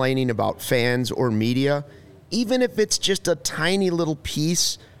complaining about fans or media, even if it's just a tiny little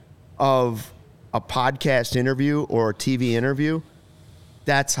piece of a podcast interview or a TV interview,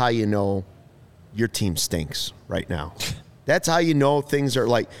 that's how you know your team stinks right now. That's how you know things are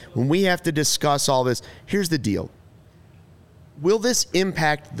like, when we have to discuss all this, here's the deal. Will this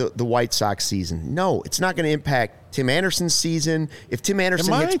impact the White Sox season? No, it's not going to impact Tim Anderson's season. If Tim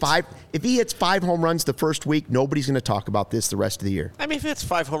Anderson hits 5 home runs the first week, nobody's going to talk about this the rest of the year. I mean, if it's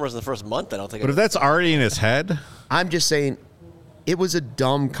 5 homers in the first month, I don't think. But if that's already in his head, I'm just saying, it was a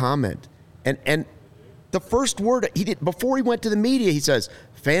dumb comment. And the first word he did before he went to the media, he says,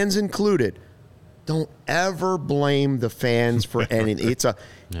 "Fans included." Don't ever blame the fans for anything.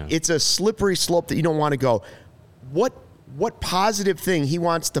 It's a slippery slope that you don't want to go. What positive thing? He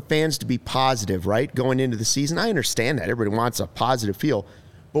wants the fans to be positive, right? Going into the season. I understand that. Everybody wants a positive feel.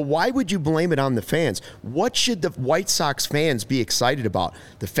 But why would you blame it on the fans? What should the White Sox fans be excited about?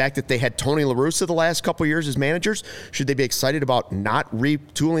 The fact that they had Tony La Russa the last couple of years as managers? Should they be excited about not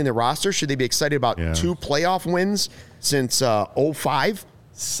retooling the roster? Should they be excited about 2 playoff wins since 2005?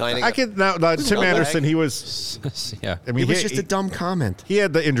 Tim Anderson, he was. Yeah. I mean, it was just a dumb comment. He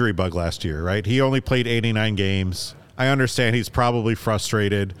had the injury bug last year, right? He only played 89 games. I understand he's probably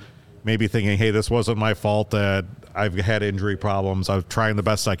frustrated, maybe thinking, hey, this wasn't my fault that I've had injury problems. I'm trying the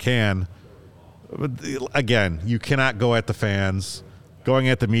best I can. But again, you cannot go at the fans. Going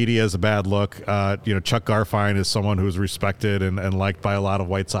at the media is a bad look. Chuck Garfien is someone who's respected and liked by a lot of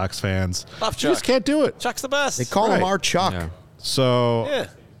White Sox fans. Love Chuck. You just can't do it. Chuck's the best. They call him our Chuck. Yeah. So, Yeah.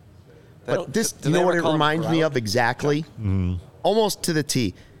 But this, you know what it reminds me of exactly? Mm-hmm. Almost to the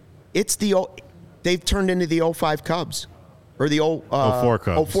T. It's they've turned into the 05 Cubs. Or the 04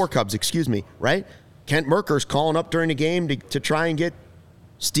 Cubs. 04 Cubs, excuse me, right? Kent Merker's calling up during the game to try and get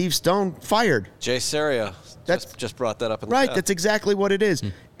Steve Stone fired. Jay Seria just brought that up in the right, chat. that's exactly what it is.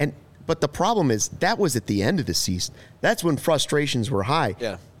 But the problem is that was at the end of the season. That's when frustrations were high.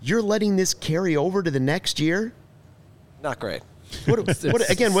 Yeah. You're letting this carry over to the next year? Not great. What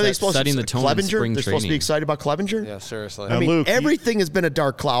again, were they supposed setting to the tone in Clevenger? spring They're supposed to be training. excited about Clevenger? Yeah, seriously. Now, I mean, Luke, everything has been a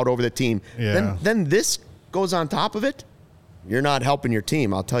dark cloud over the team. Yeah. Then this goes on top of it. You're not helping your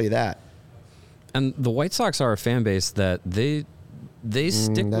team, I'll tell you that. And the White Sox are a fan base that they they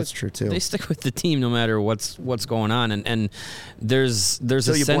stick that's true too. They stick with the team no matter what's going on, and there's a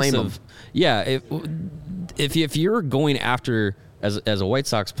sense of if you're going after as a White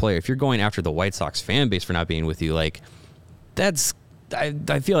Sox player, if you're going after the White Sox fan base for not being with you, like that's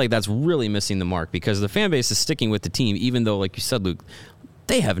I feel like that's really missing the mark, because the fan base is sticking with the team, even though, like you said, Luke,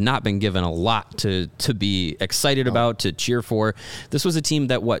 they have not been given a lot to be excited about, to cheer for. This was a team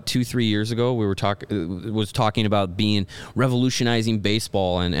that 2-3 years ago we were talking about being revolutionizing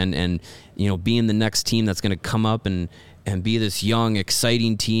baseball and being the next team that's going to come up and be this young,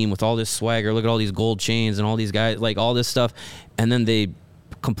 exciting team with all this swagger. Look at all these gold chains and all these guys, like all this stuff, and then they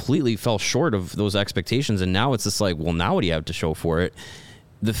completely fell short of those expectations. And now it's just like, well, now what do you have to show for it?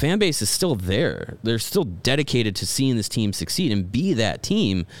 The fan base is still there. They're still dedicated to seeing this team succeed and be that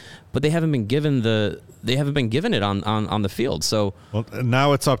team, but they haven't been given it on the field. So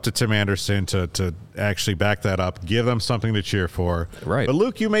now it's up to Tim Anderson to actually back that up, give them something to cheer for. Right. But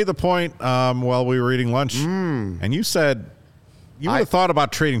Luke, you made the point while we were eating lunch, and you said you would have thought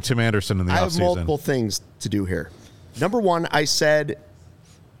about trading Tim Anderson in the offseason. I have multiple things to do here. Number one, I said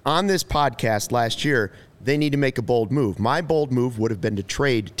on this podcast last year, they need to make a bold move. My bold move would have been to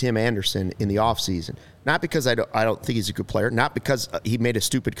trade Tim Anderson in the offseason. Not because I don't think he's a good player, not because he made a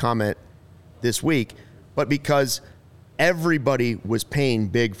stupid comment this week, but because everybody was paying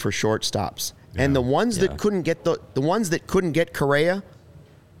big for shortstops. Yeah. And the ones that couldn't get the ones that couldn't get Correa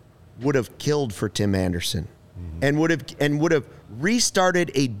would have killed for Tim Anderson. And would have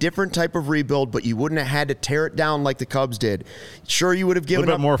restarted a different type of rebuild, but you wouldn't have had to tear it down like the Cubs did. Sure, you would have given a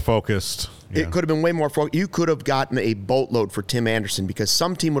little bit more focused. Yeah. It could have been way more focused. You could have gotten a boatload for Tim Anderson, because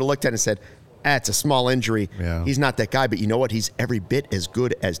some team would have looked at it and said, it's a small injury. Yeah. He's not that guy, but you know what? He's every bit as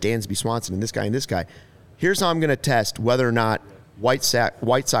good as Dansby Swanson and this guy and this guy. Here's how I'm going to test whether or not White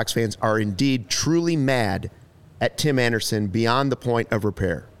Sox fans are indeed truly mad at Tim Anderson beyond the point of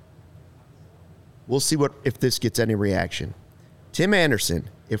repair. We'll see if this gets any reaction. Tim Anderson,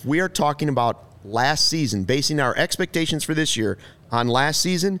 if we are talking about last season, basing our expectations for this year on last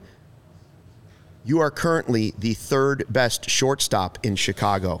season, you are currently the third best shortstop in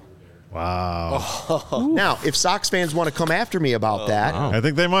Chicago. Wow. Oh. Now, if Sox fans want to come after me about that, I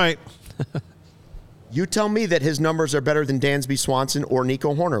think they might. You tell me that his numbers are better than Dansby Swanson or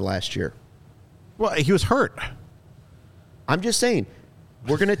Nico Horner last year. Well, he was hurt. I'm just saying,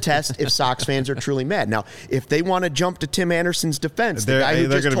 we're going to test if Sox fans are truly mad. Now, if they want to jump to Tim Anderson's defense, they're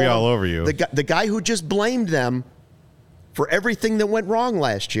going to be all over you. The guy who just blamed them for everything that went wrong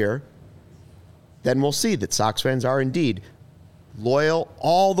last year, then we'll see that Sox fans are indeed loyal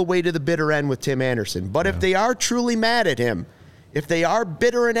all the way to the bitter end with Tim Anderson. But if they are truly mad at him, if they are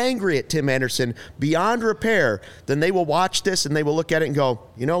bitter and angry at Tim Anderson beyond repair, then they will watch this and they will look at it and go,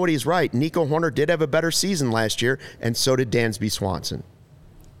 you know what, he's right. Nico Horner did have a better season last year, and so did Dansby Swanson.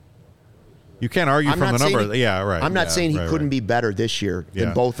 You can't argue from the number. I'm not saying he couldn't be better this year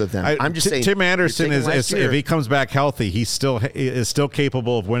than both of them. I'm just saying Tim Anderson is if he comes back healthy, he is still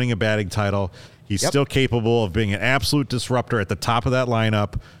capable of winning a batting title. He's still capable of being an absolute disruptor at the top of that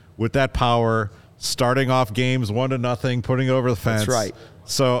lineup with that power, starting off games 1-0, putting over the fence. That's right.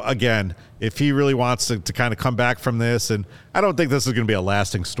 So, again, if he really wants to kind of come back from this, and I don't think this is going to be a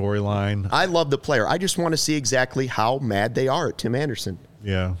lasting storyline. I love the player. I just want to see exactly how mad they are at Tim Anderson.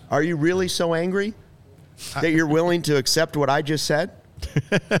 Yeah. Are you really so angry that you're willing to accept what I just said?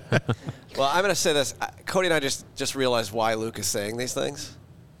 Well, I'm going to say this. Cody and I just realized why Luke is saying these things.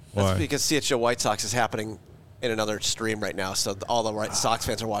 That's because CHGO White Sox is happening in another stream right now, so all the White Sox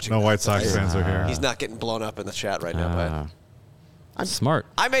fans are watching. No White Sox fans are here. He's not getting blown up in the chat right now. But I'm smart.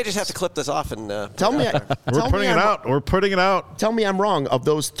 I may just have to clip this off and tell me. We're putting it out. We're putting it out. Tell me I'm wrong. Of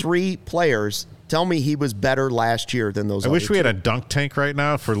those three players, tell me he was better last year than those. I wish we had a dunk tank right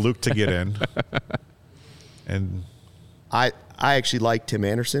now for Luke to get in. And I actually like Tim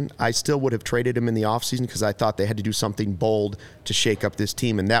Anderson. I still would have traded him in the offseason because I thought they had to do something bold to shake up this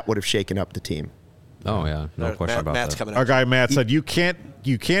team, and that would have shaken up the team. Oh, yeah. No question about Matt's that. coming our guy Matt said, you can't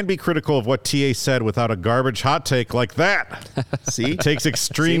be critical of what TA said without a garbage hot take like that. See? It takes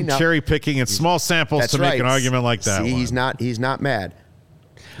extreme cherry picking and small samples to make an argument like that. See, he's not mad.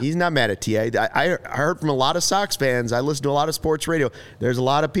 He's not mad at TA. I heard from a lot of Sox fans. I listen to a lot of sports radio. There's a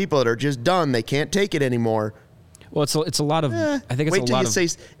lot of people that are just done. They can't take it anymore. Well, it's a lot of. I think it's wait a till lot you of. say.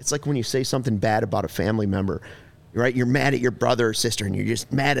 It's like when you say something bad about a family member, right? You're mad at your brother or sister, and you're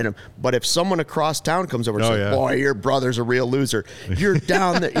just mad at him. But if someone across town comes over and says, "Boy, your brother's a real loser," you're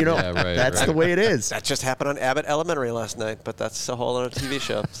down there. You know, that's the way it is. That just happened on Abbott Elementary last night, but that's a whole other TV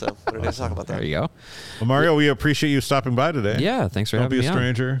show. So we're going to talk about that. There you go. Well, Mario, we appreciate you stopping by today. Yeah, thanks for having me on. Don't be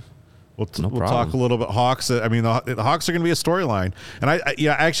a stranger. We'll talk a little bit Hawks. I mean, the Hawks are going to be a storyline. And I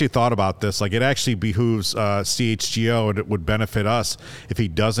actually thought about this. Like, it actually behooves CHGO, and it would benefit us if he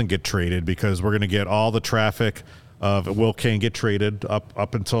doesn't get traded, because we're going to get all the traffic of will Kane get traded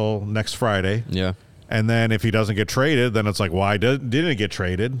up until next Friday. Yeah. And then if he doesn't get traded, then it's like, why didn't he get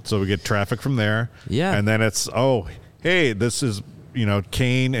traded? So we get traffic from there. Yeah. And then it's, hey, this is,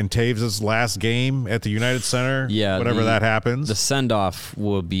 Kane and Taves' last game at the United Center. Yeah. Whatever that happens. The send-off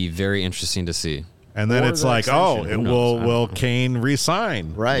will be very interesting to see. And then it's like, will Kane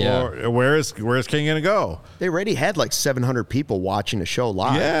resign? Right. Yeah. Or where's Kane going to go? They already had like 700 people watching a show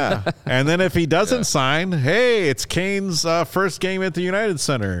live. Yeah. And then if he doesn't sign, hey, it's Kane's first game at the United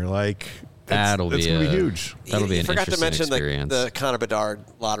Center. Like, it's going to be huge. That'll be an forgot to mention experience. the Connor Bedard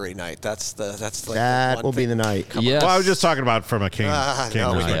lottery night. That's like that will be the night. Yes. Well, I was just talking about from a Kane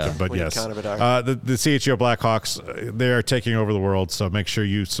perspective, but yes. The CHGO Blackhawks, they are taking over the world, so make sure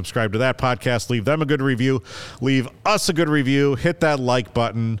you subscribe to that podcast. Leave them a good review. Leave us a good review. Hit that like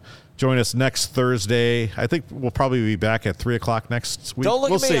button. Join us next Thursday. I think we'll probably be back at 3 o'clock next week. Don't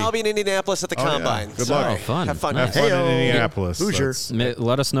look at me. See. I'll be in Indianapolis at the Combine. Yeah. Good luck. Oh, fun. Have fun. Have fun in Indianapolis. Hoosier.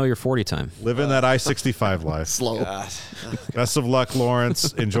 Let us know your 40 time. Living that I-65 life. Slow. Best of luck,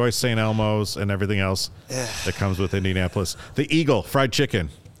 Lawrence. Enjoy St. Elmo's and everything else that comes with Indianapolis. The Eagle Fried Chicken.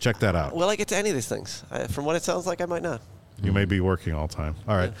 Check that out. Will I get to any of these things? From what it sounds like, I might not. You may be working all the time.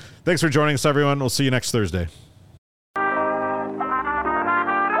 All right. Thanks for joining us, everyone. We'll see you next Thursday.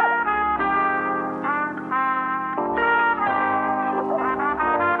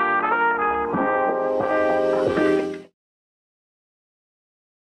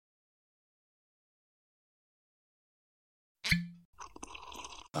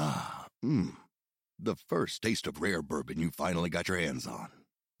 The first taste of rare bourbon you finally got your hands on.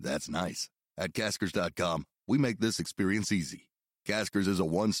 That's nice. At Caskers.com, we make this experience easy. Caskers is a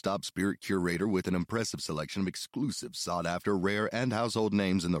one-stop spirit curator with an impressive selection of exclusive, sought-after, rare, and household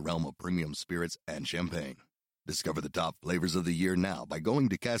names in the realm of premium spirits and champagne. Discover the top flavors of the year now by going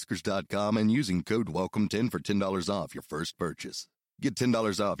to Caskers.com and using code WELCOME10 for $10 off your first purchase. Get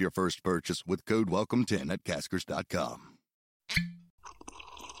 $10 off your first purchase with code WELCOME10 at Caskers.com.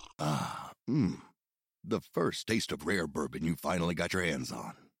 The first taste of rare bourbon you finally got your hands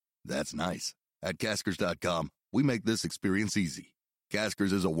on. That's nice. At Caskers.com, we make this experience easy.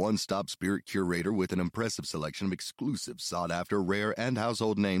 Caskers is a one-stop spirit curator with an impressive selection of exclusive, sought-after, rare, and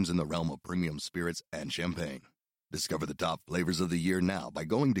household names in the realm of premium spirits and champagne. Discover the top flavors of the year now by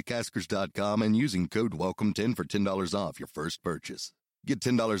going to Caskers.com and using code WELCOME10 for $10 off your first purchase. Get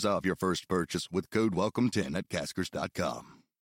 $10 off your first purchase with code WELCOME10 at Caskers.com.